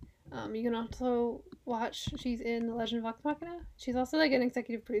 Yes. You can also watch. She's in The Legend of Vox Machina. She's also an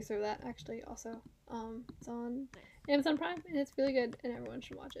executive producer of that. Actually, also, it's on Amazon Prime, and it's really good, and everyone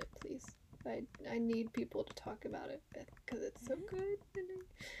should watch it, please. I need people to talk about it because it's so good.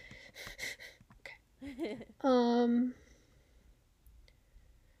 Okay.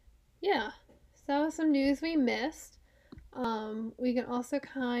 Yeah, so that was some news we missed. We can also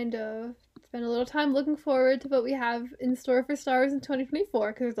kind of spend a little time looking forward to what we have in store for Star Wars in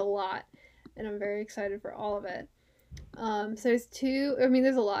 2024, because there's a lot, and I'm very excited for all of it. So there's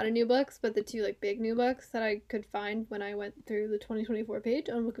there's a lot of new books, but the two big new books that I could find when I went through the 2024 page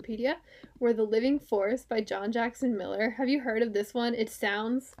on Wikipedia were The Living Force by John Jackson Miller. Have you heard of this one? It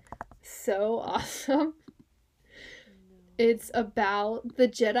sounds so awesome. It's about the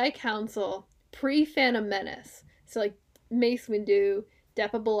Jedi Council pre-Phantom Menace. So Mace Windu,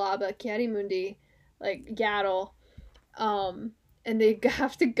 Depa Billaba, Ki-Adi-Mundi, Yaddle, and they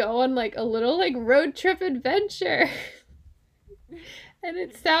have to go on a little road trip adventure. And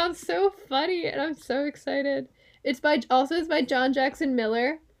it sounds so funny, and I'm so excited. It's by John Jackson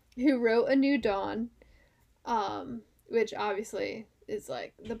Miller, who wrote A New Dawn, which obviously is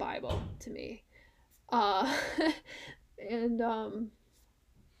the Bible to me. And so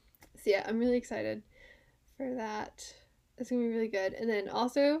yeah, I'm really excited for that. It's gonna be really good. And then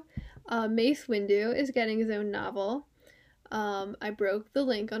also Mace Windu is getting his own novel. I broke the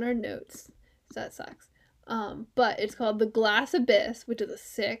link on our notes, so that sucks. But it's called The Glass Abyss, which is a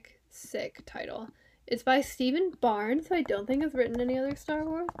sick, sick title. It's by Stephen Barnes, who I don't think has written any other Star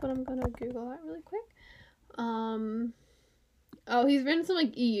Wars, but I'm gonna Google that really quick. Oh, he's written some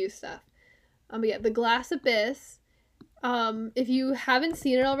like EU stuff. But yeah, The Glass Abyss. If you haven't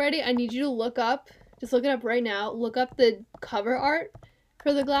seen it already, I need you to just look it up right now. Look up the cover art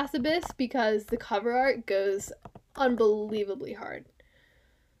for The Glass Abyss because the cover art goes unbelievably hard.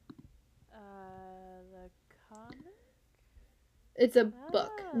 The comic? It's a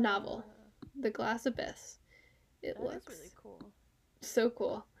book, novel. The Glass Abyss. It looks really cool. So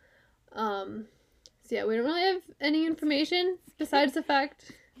cool. So yeah, we don't really have any information besides the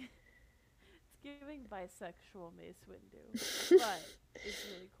fact it's giving bisexual Mace Windu, but it's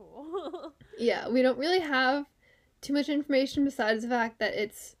really cool. Yeah, we don't really have too much information besides the fact that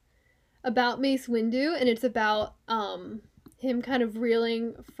it's about Mace Windu and it's about him kind of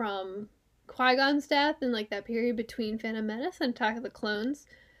reeling from Qui-Gon's death and like that period between Phantom Menace and Attack of the Clones,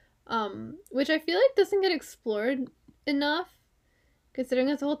 which I feel like doesn't get explored enough considering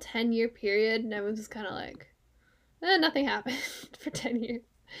it's a whole 10-year period and everyone's just kind of like, nothing happened for 10 years.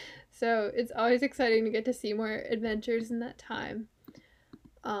 So it's always exciting to get to see more adventures in that time.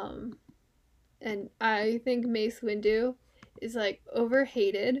 And I think Mace Windu is like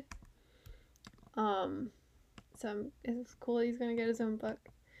overhated. So it's cool he's gonna get his own book.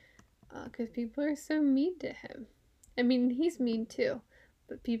 Because people are so mean to him. I mean, he's mean too,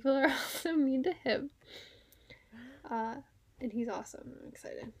 but people are also mean to him. And he's awesome. I'm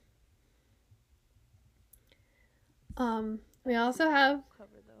excited. We also have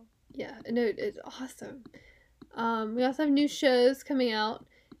cover though. Yeah, no, it's awesome. We also have new shows coming out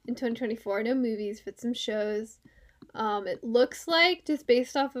in 2024. No movies, but some shows. It looks like, just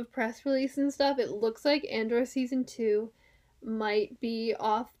based off of press release and stuff, it looks like Andor Season 2 might be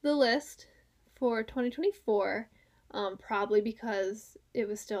off the list for 2024. Probably because it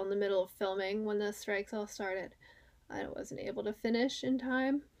was still in the middle of filming when the strikes all started. I wasn't able to finish in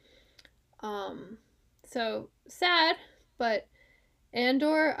time. So sad, but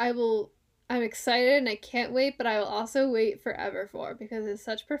Andor, I'm excited and I can't wait, but I will also wait forever for because it's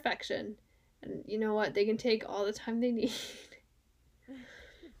such perfection. And you know what? They can take all the time they need.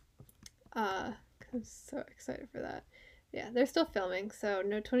 I'm so excited for that. Yeah, they're still filming, so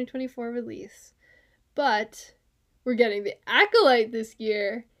no 2024 release. But we're getting The Acolyte this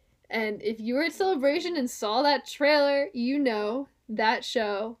year. And if you were at Celebration and saw that trailer, you know that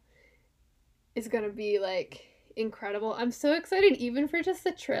show is going to be like incredible. I'm so excited even for just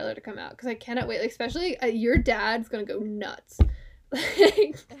the trailer to come out because I cannot wait. Like, especially your dad's going to go nuts.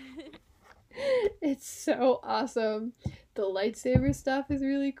 Like, it's so awesome. The lightsaber stuff is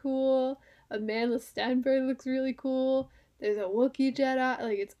really cool. Amanda Stenberg looks really cool. There's a Wookiee Jedi.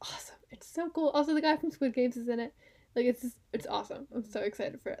 Like, it's awesome. It's so cool. Also, the guy from Squid Games is in it. Like, it's awesome. I'm so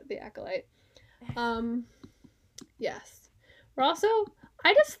excited for The Acolyte. Yes. We're also,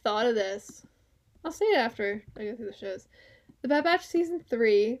 I just thought of this. I'll say it after I go through the shows. The Bad Batch Season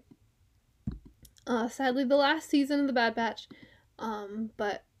 3. Sadly, the last season of The Bad Batch.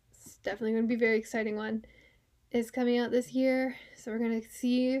 But it's definitely going to be a very exciting one. Is coming out this year. So we're going to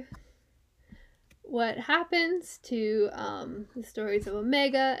see what happens to the stories of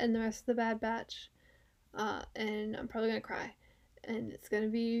Omega and the rest of the Bad Batch. And I'm probably going to cry. And it's going to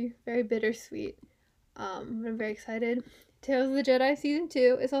be very bittersweet. I'm very excited. Tales of the Jedi Season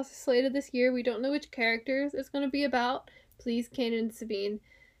 2 is also slated this year. We don't know which characters it's going to be about. Please, Kanan and Sabine.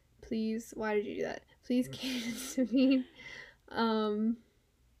 Please, why did you do that? Please, Kanan and Sabine.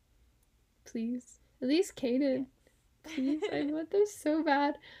 Please. At least Kanan. Please, I want them so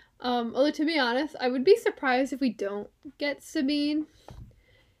bad. Although, to be honest, I would be surprised if we don't get Sabine.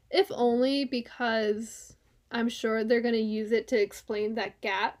 If only because I'm sure they're going to use it to explain that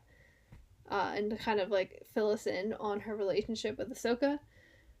gap. And to kind of like fill us in on her relationship with Ahsoka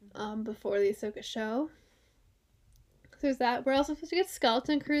before the Ahsoka show. So there's that. We're also supposed to get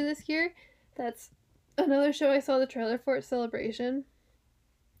Skeleton Crew this year. That's another show I saw the trailer for at Celebration.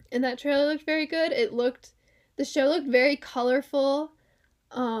 And that trailer looked very good. The show looked very colorful.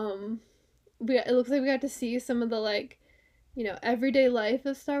 It looks like we got to see some of the like, you know, everyday life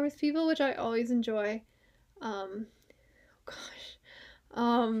of Star Wars people, which I always enjoy.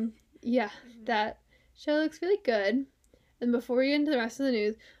 Yeah, that show looks really good. And before we get into the rest of the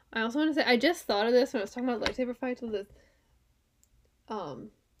news, I also want to say I just thought of this when I was talking about lightsaber fights with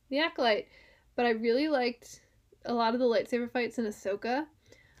the Acolyte, but I really liked a lot of the lightsaber fights in Ahsoka.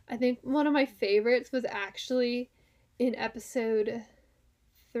 I think one of my favorites was actually in episode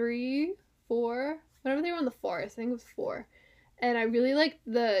 3, 4, whenever they were on the forest. I think it was 4. And I really liked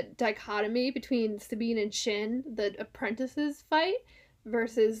the dichotomy between Sabine and Shin, the apprentices fight,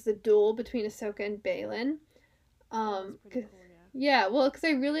 versus the duel between Ahsoka and Baylan. That's pretty cool, Yeah, well, because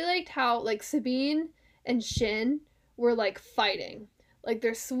I really liked how, like, Sabine and Shin were, like, fighting. Like,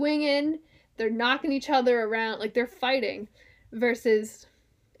 they're swinging, they're knocking each other around, like, they're fighting, versus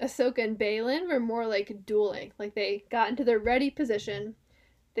Ahsoka and Baylan were more, like, dueling. Like, they got into their ready position,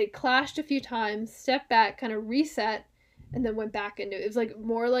 they clashed a few times, stepped back, kind of reset, and then went back into it. It was, like,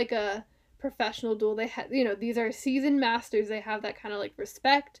 more like a professional duel. They had, you know, these are seasoned masters. They have that kind of, like,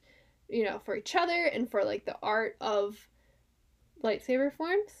 respect, you know, for each other and for, like, the art of lightsaber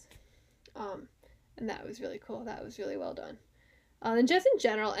forms. And that was really cool. That was really well done. And just in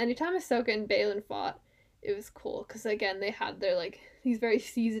general, anytime Ahsoka and Baylan fought, it was cool because again they had their like these very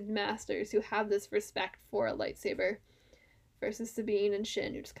seasoned masters who have this respect for a lightsaber, versus Sabine and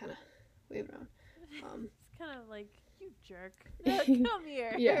Shin who just kind of wave around. It's kind of like, you jerk. Come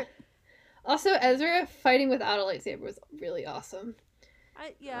here. Yeah. Also, Ezra fighting without a lightsaber was really awesome.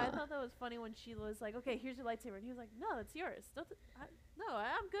 I thought that was funny when she was like, okay, here's your lightsaber. And he was like, no, it's yours.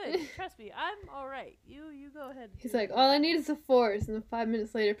 I'm good. Trust me. I'm all right. You go ahead. He's like, all I need is the Force. And then 5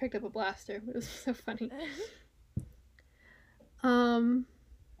 minutes later picked up a blaster. It was so funny.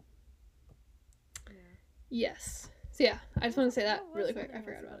 Yes. So yeah, I just want to say that really quick. I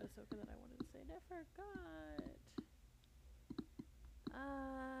forgot about it. Ahsoka that I wanted to say. I forgot.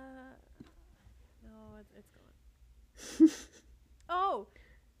 No, it's gone. Oh,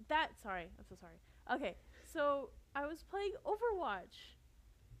 sorry. I'm so sorry. Okay, so I was playing Overwatch,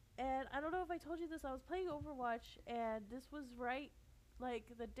 and I don't know if I told you this. I was playing Overwatch, and this was right, like,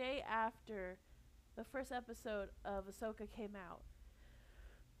 the day after the first episode of Ahsoka came out.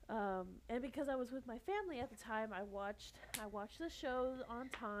 And because I was with my family at the time, I watched the show on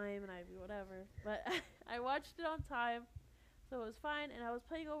time, and whatever. But I watched it on time, so it was fine. And I was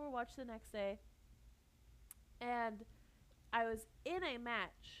playing Overwatch the next day, and I was in a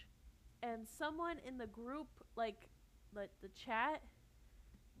match, and someone in the group, like the chat,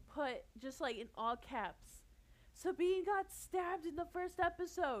 put just like in all caps, Sabine got stabbed in the first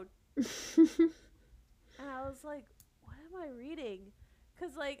episode. And I was like, what am I reading?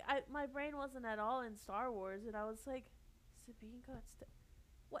 Because like my brain wasn't at all in Star Wars, and I was like, Sabine got stabbed.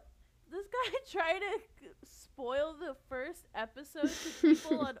 What? This guy tried to spoil the first episode to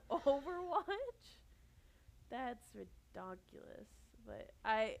people on Overwatch? That's ridiculous. But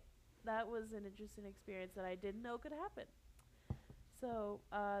that was an interesting experience that I didn't know could happen. So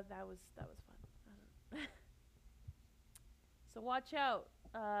that was fun. So watch out,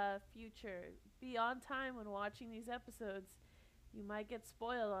 future. Be on time when watching these episodes. You might get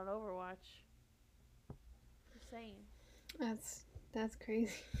spoiled on Overwatch. Just saying. That's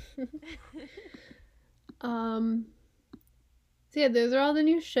crazy. So yeah, those are all the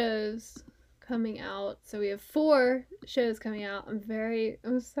new shows coming out. So we have 4 shows coming out.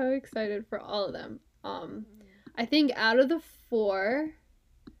 I'm so excited for all of them. I think out of the 4,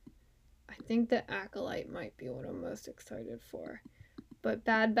 I think the Acolyte might be what I'm most excited for. But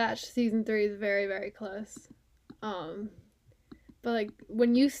Bad Batch season 3 is very, very close. But like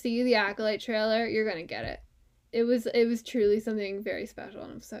when you see the Acolyte trailer, you're gonna get it. It was truly something very special,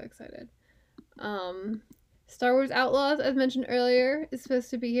 and I'm so excited. Star Wars Outlaws, as mentioned earlier, is supposed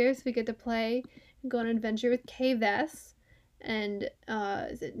to be here, so we get to play and go on an adventure with Kay Vess, and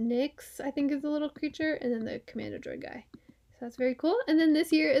is it Nyx, I think is the little creature, and then the Commando Droid guy. So that's very cool. And then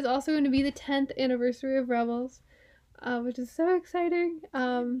this year is also going to be the 10th anniversary of Rebels, which is so exciting.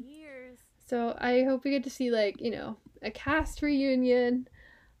 10 years. So I hope we get to see, like, you know, a cast reunion,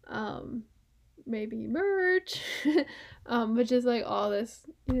 maybe merch, but just like all this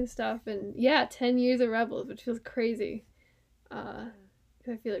stuff. And yeah, 10 years of Rebels, which feels crazy. I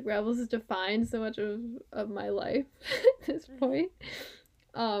feel like Rebels has defined so much of my life at this point.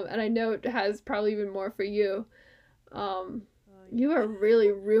 And I know it has probably even more for you. You are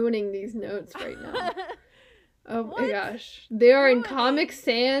really ruining these notes right now. Oh What? my gosh. They are in Ruining? Comic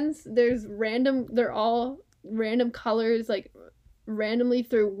Sans. They're all random colors, like randomly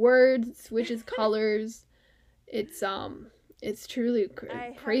through words, switches colors. It's truly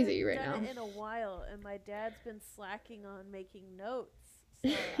crazy right now. I haven't done it in a while, and my dad's been slacking on making notes.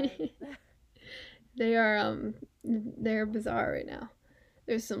 So they're bizarre right now.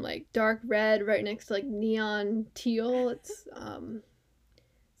 There's some like dark red right next to like neon teal. It's a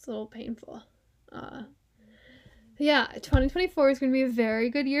little painful. Yeah, 2024 is going to be a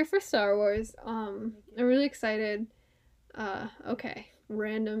very good year for Star Wars. I'm really excited. Okay,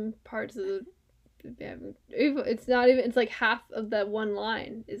 random parts of the It's not even. It's like half of the one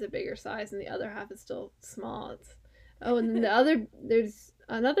line is a bigger size, and the other half is still small. And then the other there's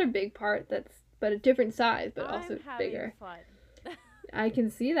another big part but a different size, but also bigger. Fun. I can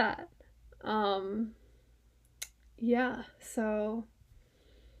see that. Yeah. So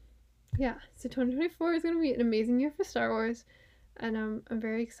 2024 is gonna be an amazing year for Star Wars, and I'm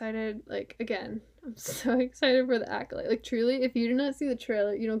very excited. Like, again, I'm so excited for the Acolyte. Like, truly, if you do not see the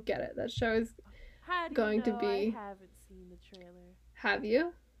trailer, you don't get it. That show is going to be. I haven't seen the trailer. Have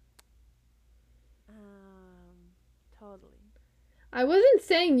you? Totally. I wasn't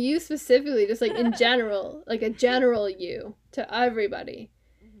saying you specifically, just like in general, like a general you to everybody.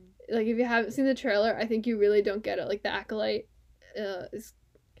 Mm-hmm. Like, if you haven't seen the trailer, I think you really don't get it. Like, the Acolyte is,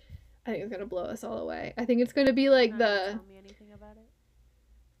 I think it's gonna blow us all away. I think it's gonna be like Tell me anything about it?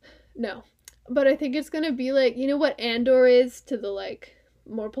 No, but I think it's gonna be like, you know what Andor is to the like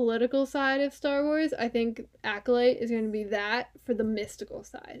more political side of Star Wars? I think Acolyte is gonna be that for the mystical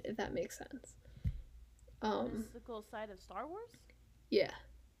side, if that makes sense. Mystical side of Star Wars? Yeah.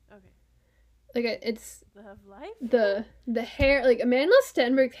 Okay. Like, it's the hair, like Amanda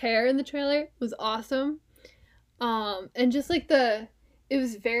Stenberg's hair in the trailer was awesome. And just like the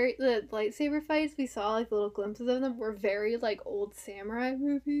lightsaber fights we saw, like little glimpses of them, were very like old samurai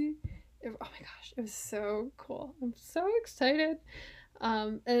movie. Oh my gosh, it was so cool. I'm so excited.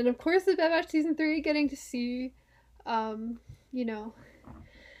 And of course the Bad Batch season 3, getting to see, you know,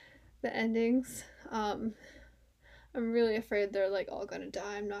 the endings. I'm really afraid they're like all gonna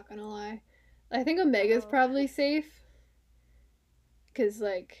die, I'm not gonna lie. I think Omega's probably safe. Cause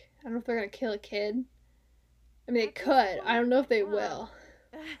like, I don't know if they're gonna kill a kid. I mean, they could. I don't know if they will.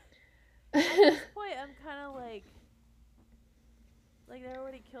 At this point, I'm kind of like they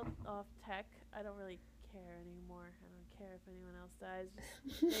already killed off Tech. I don't really care anymore. I don't care if anyone else dies.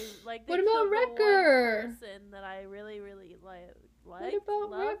 They what about Wrecker? One person that I really, really like. What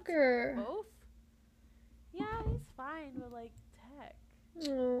about Wrecker? Both. Yeah, he's fine, but like Tech.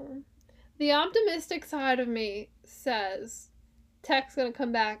 Oh. The optimistic side of me says Tech's gonna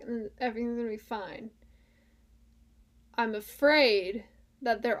come back and everything's gonna be fine. I'm afraid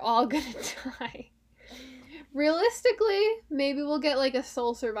that they're all gonna die. Realistically, maybe we'll get like a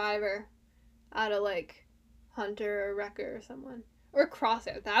sole survivor out of like Hunter or Wrecker or someone. Or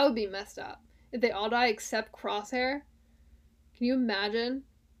Crosshair. That would be messed up. If they all die except Crosshair. Can you imagine?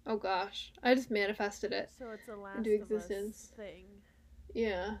 Oh gosh. I just manifested it so it's a Last into existence. Of Us thing.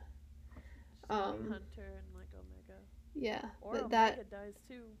 Yeah. Hunter and like Omega. Yeah. Or Omega dies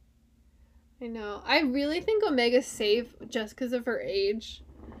too. I know. I really think Omega's safe just because of her age.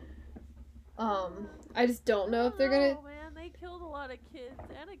 I just don't know if they're gonna. Oh man, they killed a lot of kids.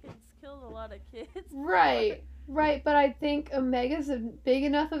 Anakin's killed a lot of kids. Right. But I think Omega's a big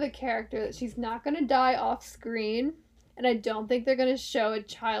enough of a character that she's not gonna die off screen, and I don't think they're gonna show a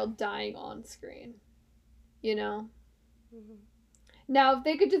child dying on screen. You know. Mm-hmm. Now, if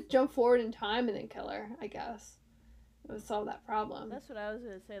they could just jump forward in time and then kill her, I guess. It would solve that problem. That's what I was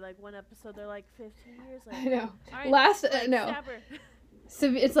gonna say. Like, one episode, they're like 15 years. Like, I know. Right, no.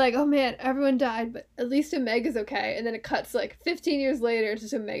 So it's like, oh man, everyone died, but at least Omega's okay. And then it cuts like 15 years later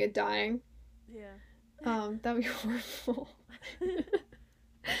to Omega dying. Yeah. That'd be horrible.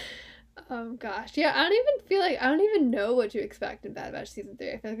 Gosh, yeah. I don't even know what to expect in Bad Batch season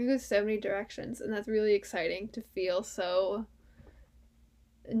 3. I feel like it goes so many directions, and that's really exciting to feel so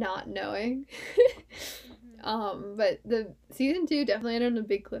not knowing. But the season 2 definitely ended on a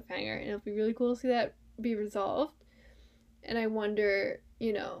big cliffhanger, and it'll be really cool to see that be resolved. And I wonder,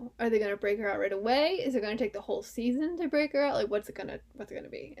 you know, are they gonna break her out right away? Is it gonna take the whole season to break her out? Like, what's it gonna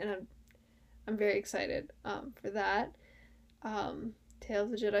be? And I'm very excited for that.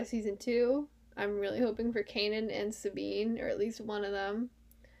 Tales of the Jedi season 2. I'm really hoping for Kanan and Sabine, or at least one of them.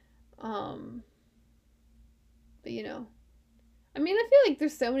 But you know, I mean, I feel like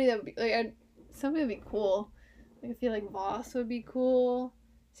there's so many that would be like, something would be cool. Like, I feel like Voss would be cool.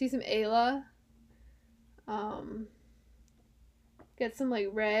 See some Ayla. Get some like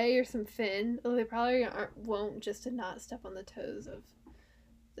Rey or some Finn. Although they probably won't, just to not step on the toes of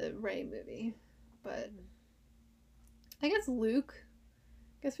the Rey movie. But I guess Luke.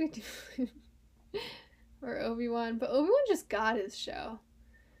 I guess we do. Or Obi-Wan. But Obi-Wan just got his show.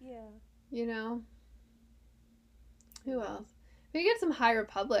 Yeah. You know? Who else? Maybe get some High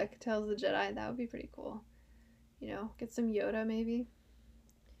Republic Tales of the Jedi. That would be pretty cool. You know, get some Yoda maybe.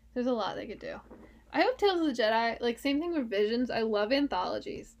 There's a lot they could do. I hope Tales of the Jedi, like, same thing with Visions. I love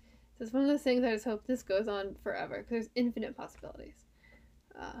anthologies. So it's one of those things I just hope this goes on forever, because there's infinite possibilities.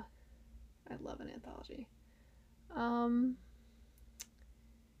 I love an anthology.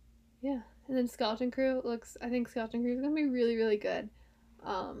 Yeah. And then Skeleton Crew I think Skeleton Crew is gonna be really, really good.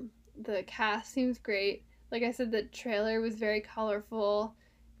 The cast seems great. Like I said, the trailer was very colorful.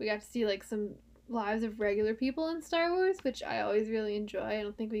 We got to see like some lives of regular people in Star Wars, which I always really enjoy. I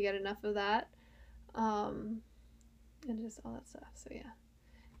don't think we get enough of that. And just all that stuff. So yeah,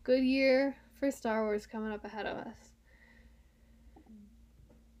 good year for Star Wars coming up ahead of us.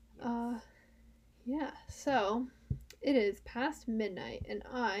 Yeah. So it is past midnight, and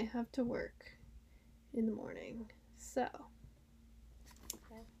I have to work in the morning. So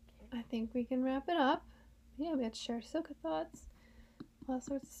I think we can wrap it up. Yeah, we had to share Ahsoka thoughts, all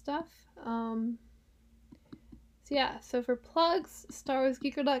sorts of stuff. So yeah, so for plugs,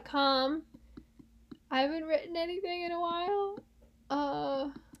 StarWarsGeeker.com. I haven't written anything in a while.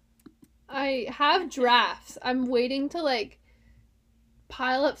 I have drafts. I'm waiting to like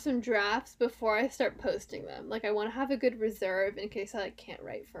pile up some drafts before I start posting them. Like I want to have a good reserve in case I like can't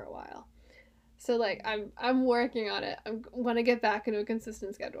write for a while. So like I'm working on it. I'm gonna get back into a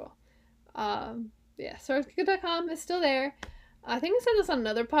consistent schedule. Yeah, StarWarsGeeker.com is still there. I think I said this on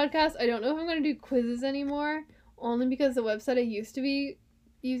another podcast. I don't know if I'm gonna do quizzes anymore, only because the website I used to be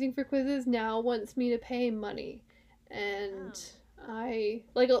using for quizzes now wants me to pay money, and I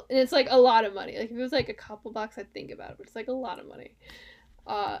like, and it's like a lot of money. Like if it was like a couple bucks, I'd think about it, but it's like a lot of money.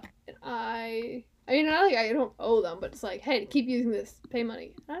 And I mean, I don't owe them, but it's like, hey, to keep using this, pay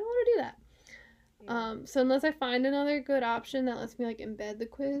money. I don't want to do that. Yeah. So unless I find another good option that lets me like embed the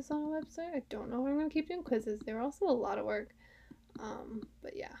quiz on a website, I don't know if I'm gonna keep doing quizzes. They're also a lot of work.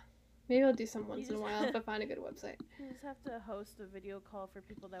 But yeah, maybe I'll do some once in a while if I find a good website. You just have to host a video call for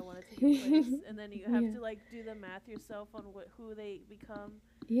people that want to take a quiz, and then you have to like do the math yourself on who they become.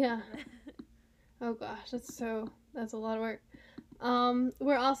 Yeah. Oh gosh, that's a lot of work.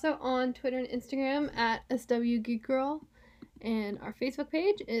 We're also on Twitter and Instagram at SWGeekGirl, and our Facebook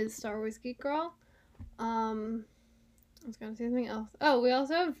page is Star Wars Geek Girl. I was gonna say something else. Oh, we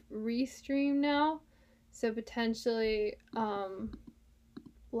also have Restream now, so potentially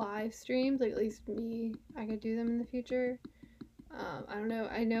live streams, like at least me, I could do them in the future. I don't know.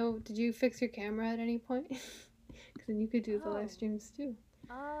 I know. Did you fix your camera at any point? Because then you could do the live streams too.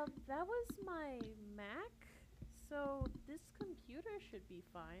 That was my Mac, so this computer should be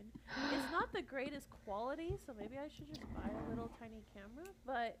fine. It's not the greatest quality, so maybe I should just buy a little tiny camera,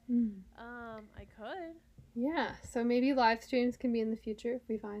 but I could. Yeah, so maybe live streams can be in the future if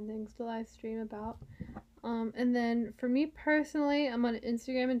we find things to live stream about. And then for me personally, I'm on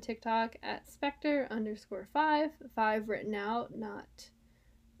Instagram and TikTok at Spectre_5, 5 written out, not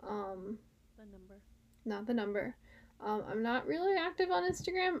the number. I'm not really active on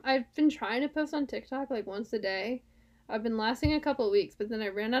Instagram. I've been trying to post on TikTok like once a day. I've been lasting a couple of weeks, but then I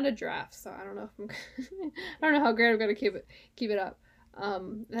ran out of drafts, so I don't know if I'm I don't know how great I'm gonna keep it up.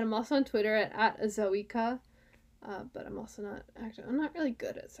 And I'm also on Twitter at Azoika, but I'm also not active. I'm not really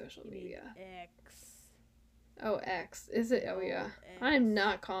good at social media. X. Oh, X. Is it? Oh, yeah. X. I'm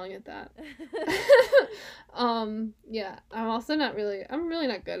not calling it that. Yeah. I'm really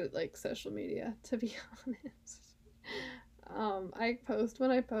not good at, like, social media, to be honest. I post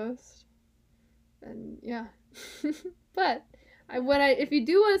when I post. And, yeah. But, if you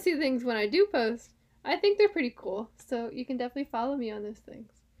do want to see things when I do post, I think they're pretty cool. So, you can definitely follow me on those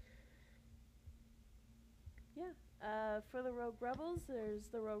things. Yeah. For the Rogue Rebels, there's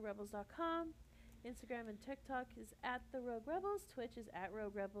theroguerebels.com. Instagram and TikTok is at The Rogue Rebels. Twitch is at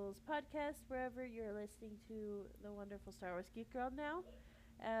Rogue Rebels Podcast, wherever you're listening to the wonderful Star Wars Geek Girl now.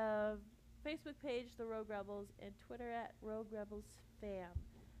 Facebook page, The Rogue Rebels, and Twitter at Rogue Rebels Fam.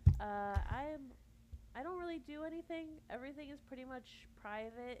 I don't really do anything. Everything is pretty much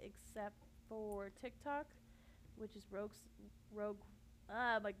private except for TikTok, which is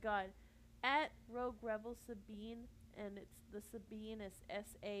at Rogue Rebel Sabine, and it's the Sabine is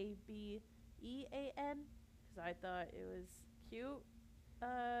SABEAN, because I thought it was cute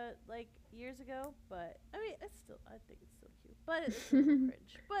like years ago, but I mean I think it's still cute, but it's a little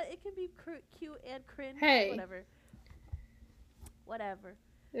cringe, but it can be cute and cringe. Hey, whatever.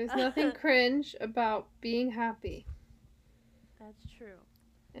 There's nothing cringe about being happy. That's true.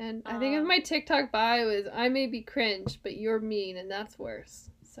 And I think if my TikTok bio is I may be cringe, but you're mean, and that's worse.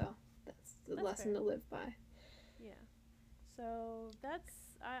 So that's the lesson to live by. Yeah. So that's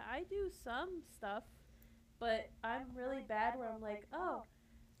I do some stuff, but I'm really bad where I'm like, oh,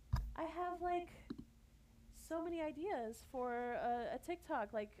 I have like so many ideas for a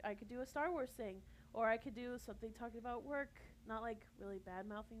TikTok. Like I could do a Star Wars thing, or I could do something talking about work, not like really bad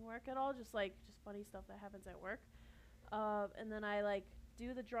mouthing work at all, just funny stuff that happens at work. And then I like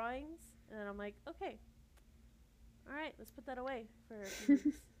do the drawings, and then I'm like, okay, all right, let's put that away for a few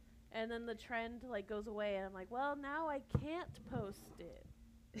weeks. and then the trend like goes away, and I'm like, well, now I can't post it.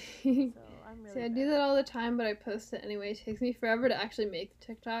 So I'm really See, I bad. do that all the time, but I post it anyway. It takes me forever to actually make the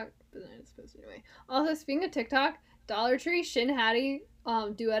TikTok, but then I just post it anyway. Also, speaking of TikTok, Dollar Tree Shin Hattie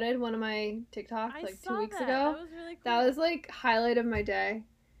duetted one of my TikToks I like saw 2 weeks that. ago. That was really cool. That was like highlight of my day.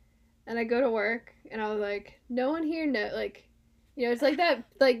 And I go to work and I was like, no one here like, you know, it's like that,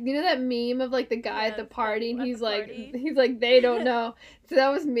 like, you know, that meme of like the guy at the party, and at he's the like, party. they don't know. So that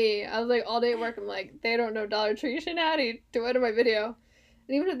was me. I was like, all day at work, I'm like, they don't know Dollar Tree Shin Hattie duetted my video.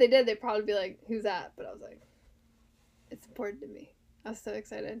 And even if they did, they'd probably be like, who's that? But I was like, it's important to me. I was so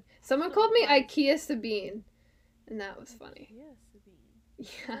excited. Someone So called me fun. IKEA Sabine, and that was funny. Yes, Sabine. Yeah.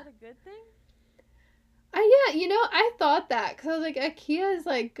 Is that a good thing? Yeah, you know, I thought that because I was like, IKEA is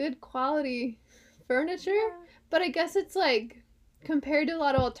like good quality furniture, Yeah. but I guess it's like compared to a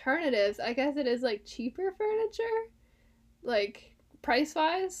lot of alternatives, I guess it is like cheaper furniture, like price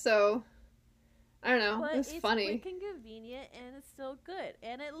wise. So I don't know. But It was it's funny. quick and convenient, and it's still good,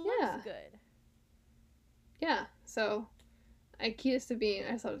 and it Yeah. looks good. Yeah. So IKEA Sabine,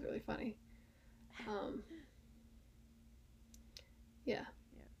 I just thought it was really funny. Yeah.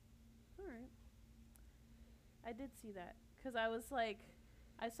 All right. I did see that because I was like,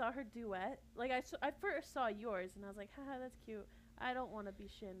 I saw her duet. Like I first saw yours, and I was like, haha, that's cute. I don't want to be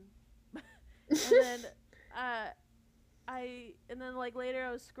Shin. And then, and then like later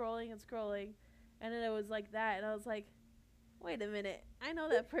I was scrolling, and then it was like that, and I was like, wait a minute, I know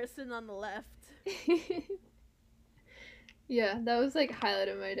that person on the left. Yeah, that was like highlight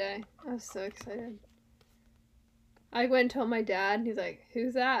of my day. I was so excited. I went and told my dad, and he's like,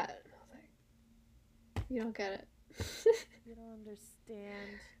 who's that? And I was like, you don't get it. You don't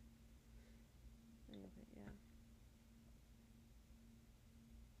understand. Yeah.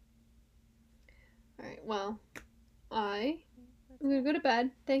 Alright, well, I'm gonna go to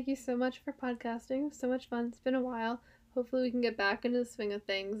bed. Thank you so much for podcasting. It was so much fun. It's been a while. Hopefully we can get back into the swing of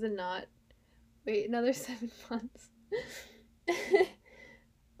things and not wait another 7 months.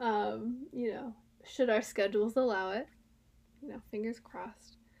 You know, should our schedules allow it. You know, fingers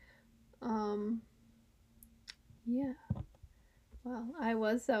crossed. Yeah. Well, I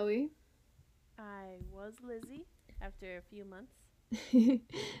was Zoe. I was Lizzy after a few months.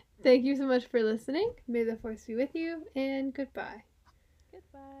 Thank you so much for listening. May the force be with you, and goodbye.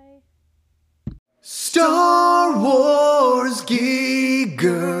 Goodbye. Star Wars Geek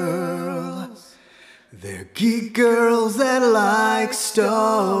Girls. They're geek girls that like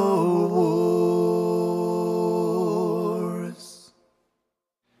Star Wars.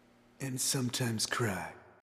 And sometimes cry.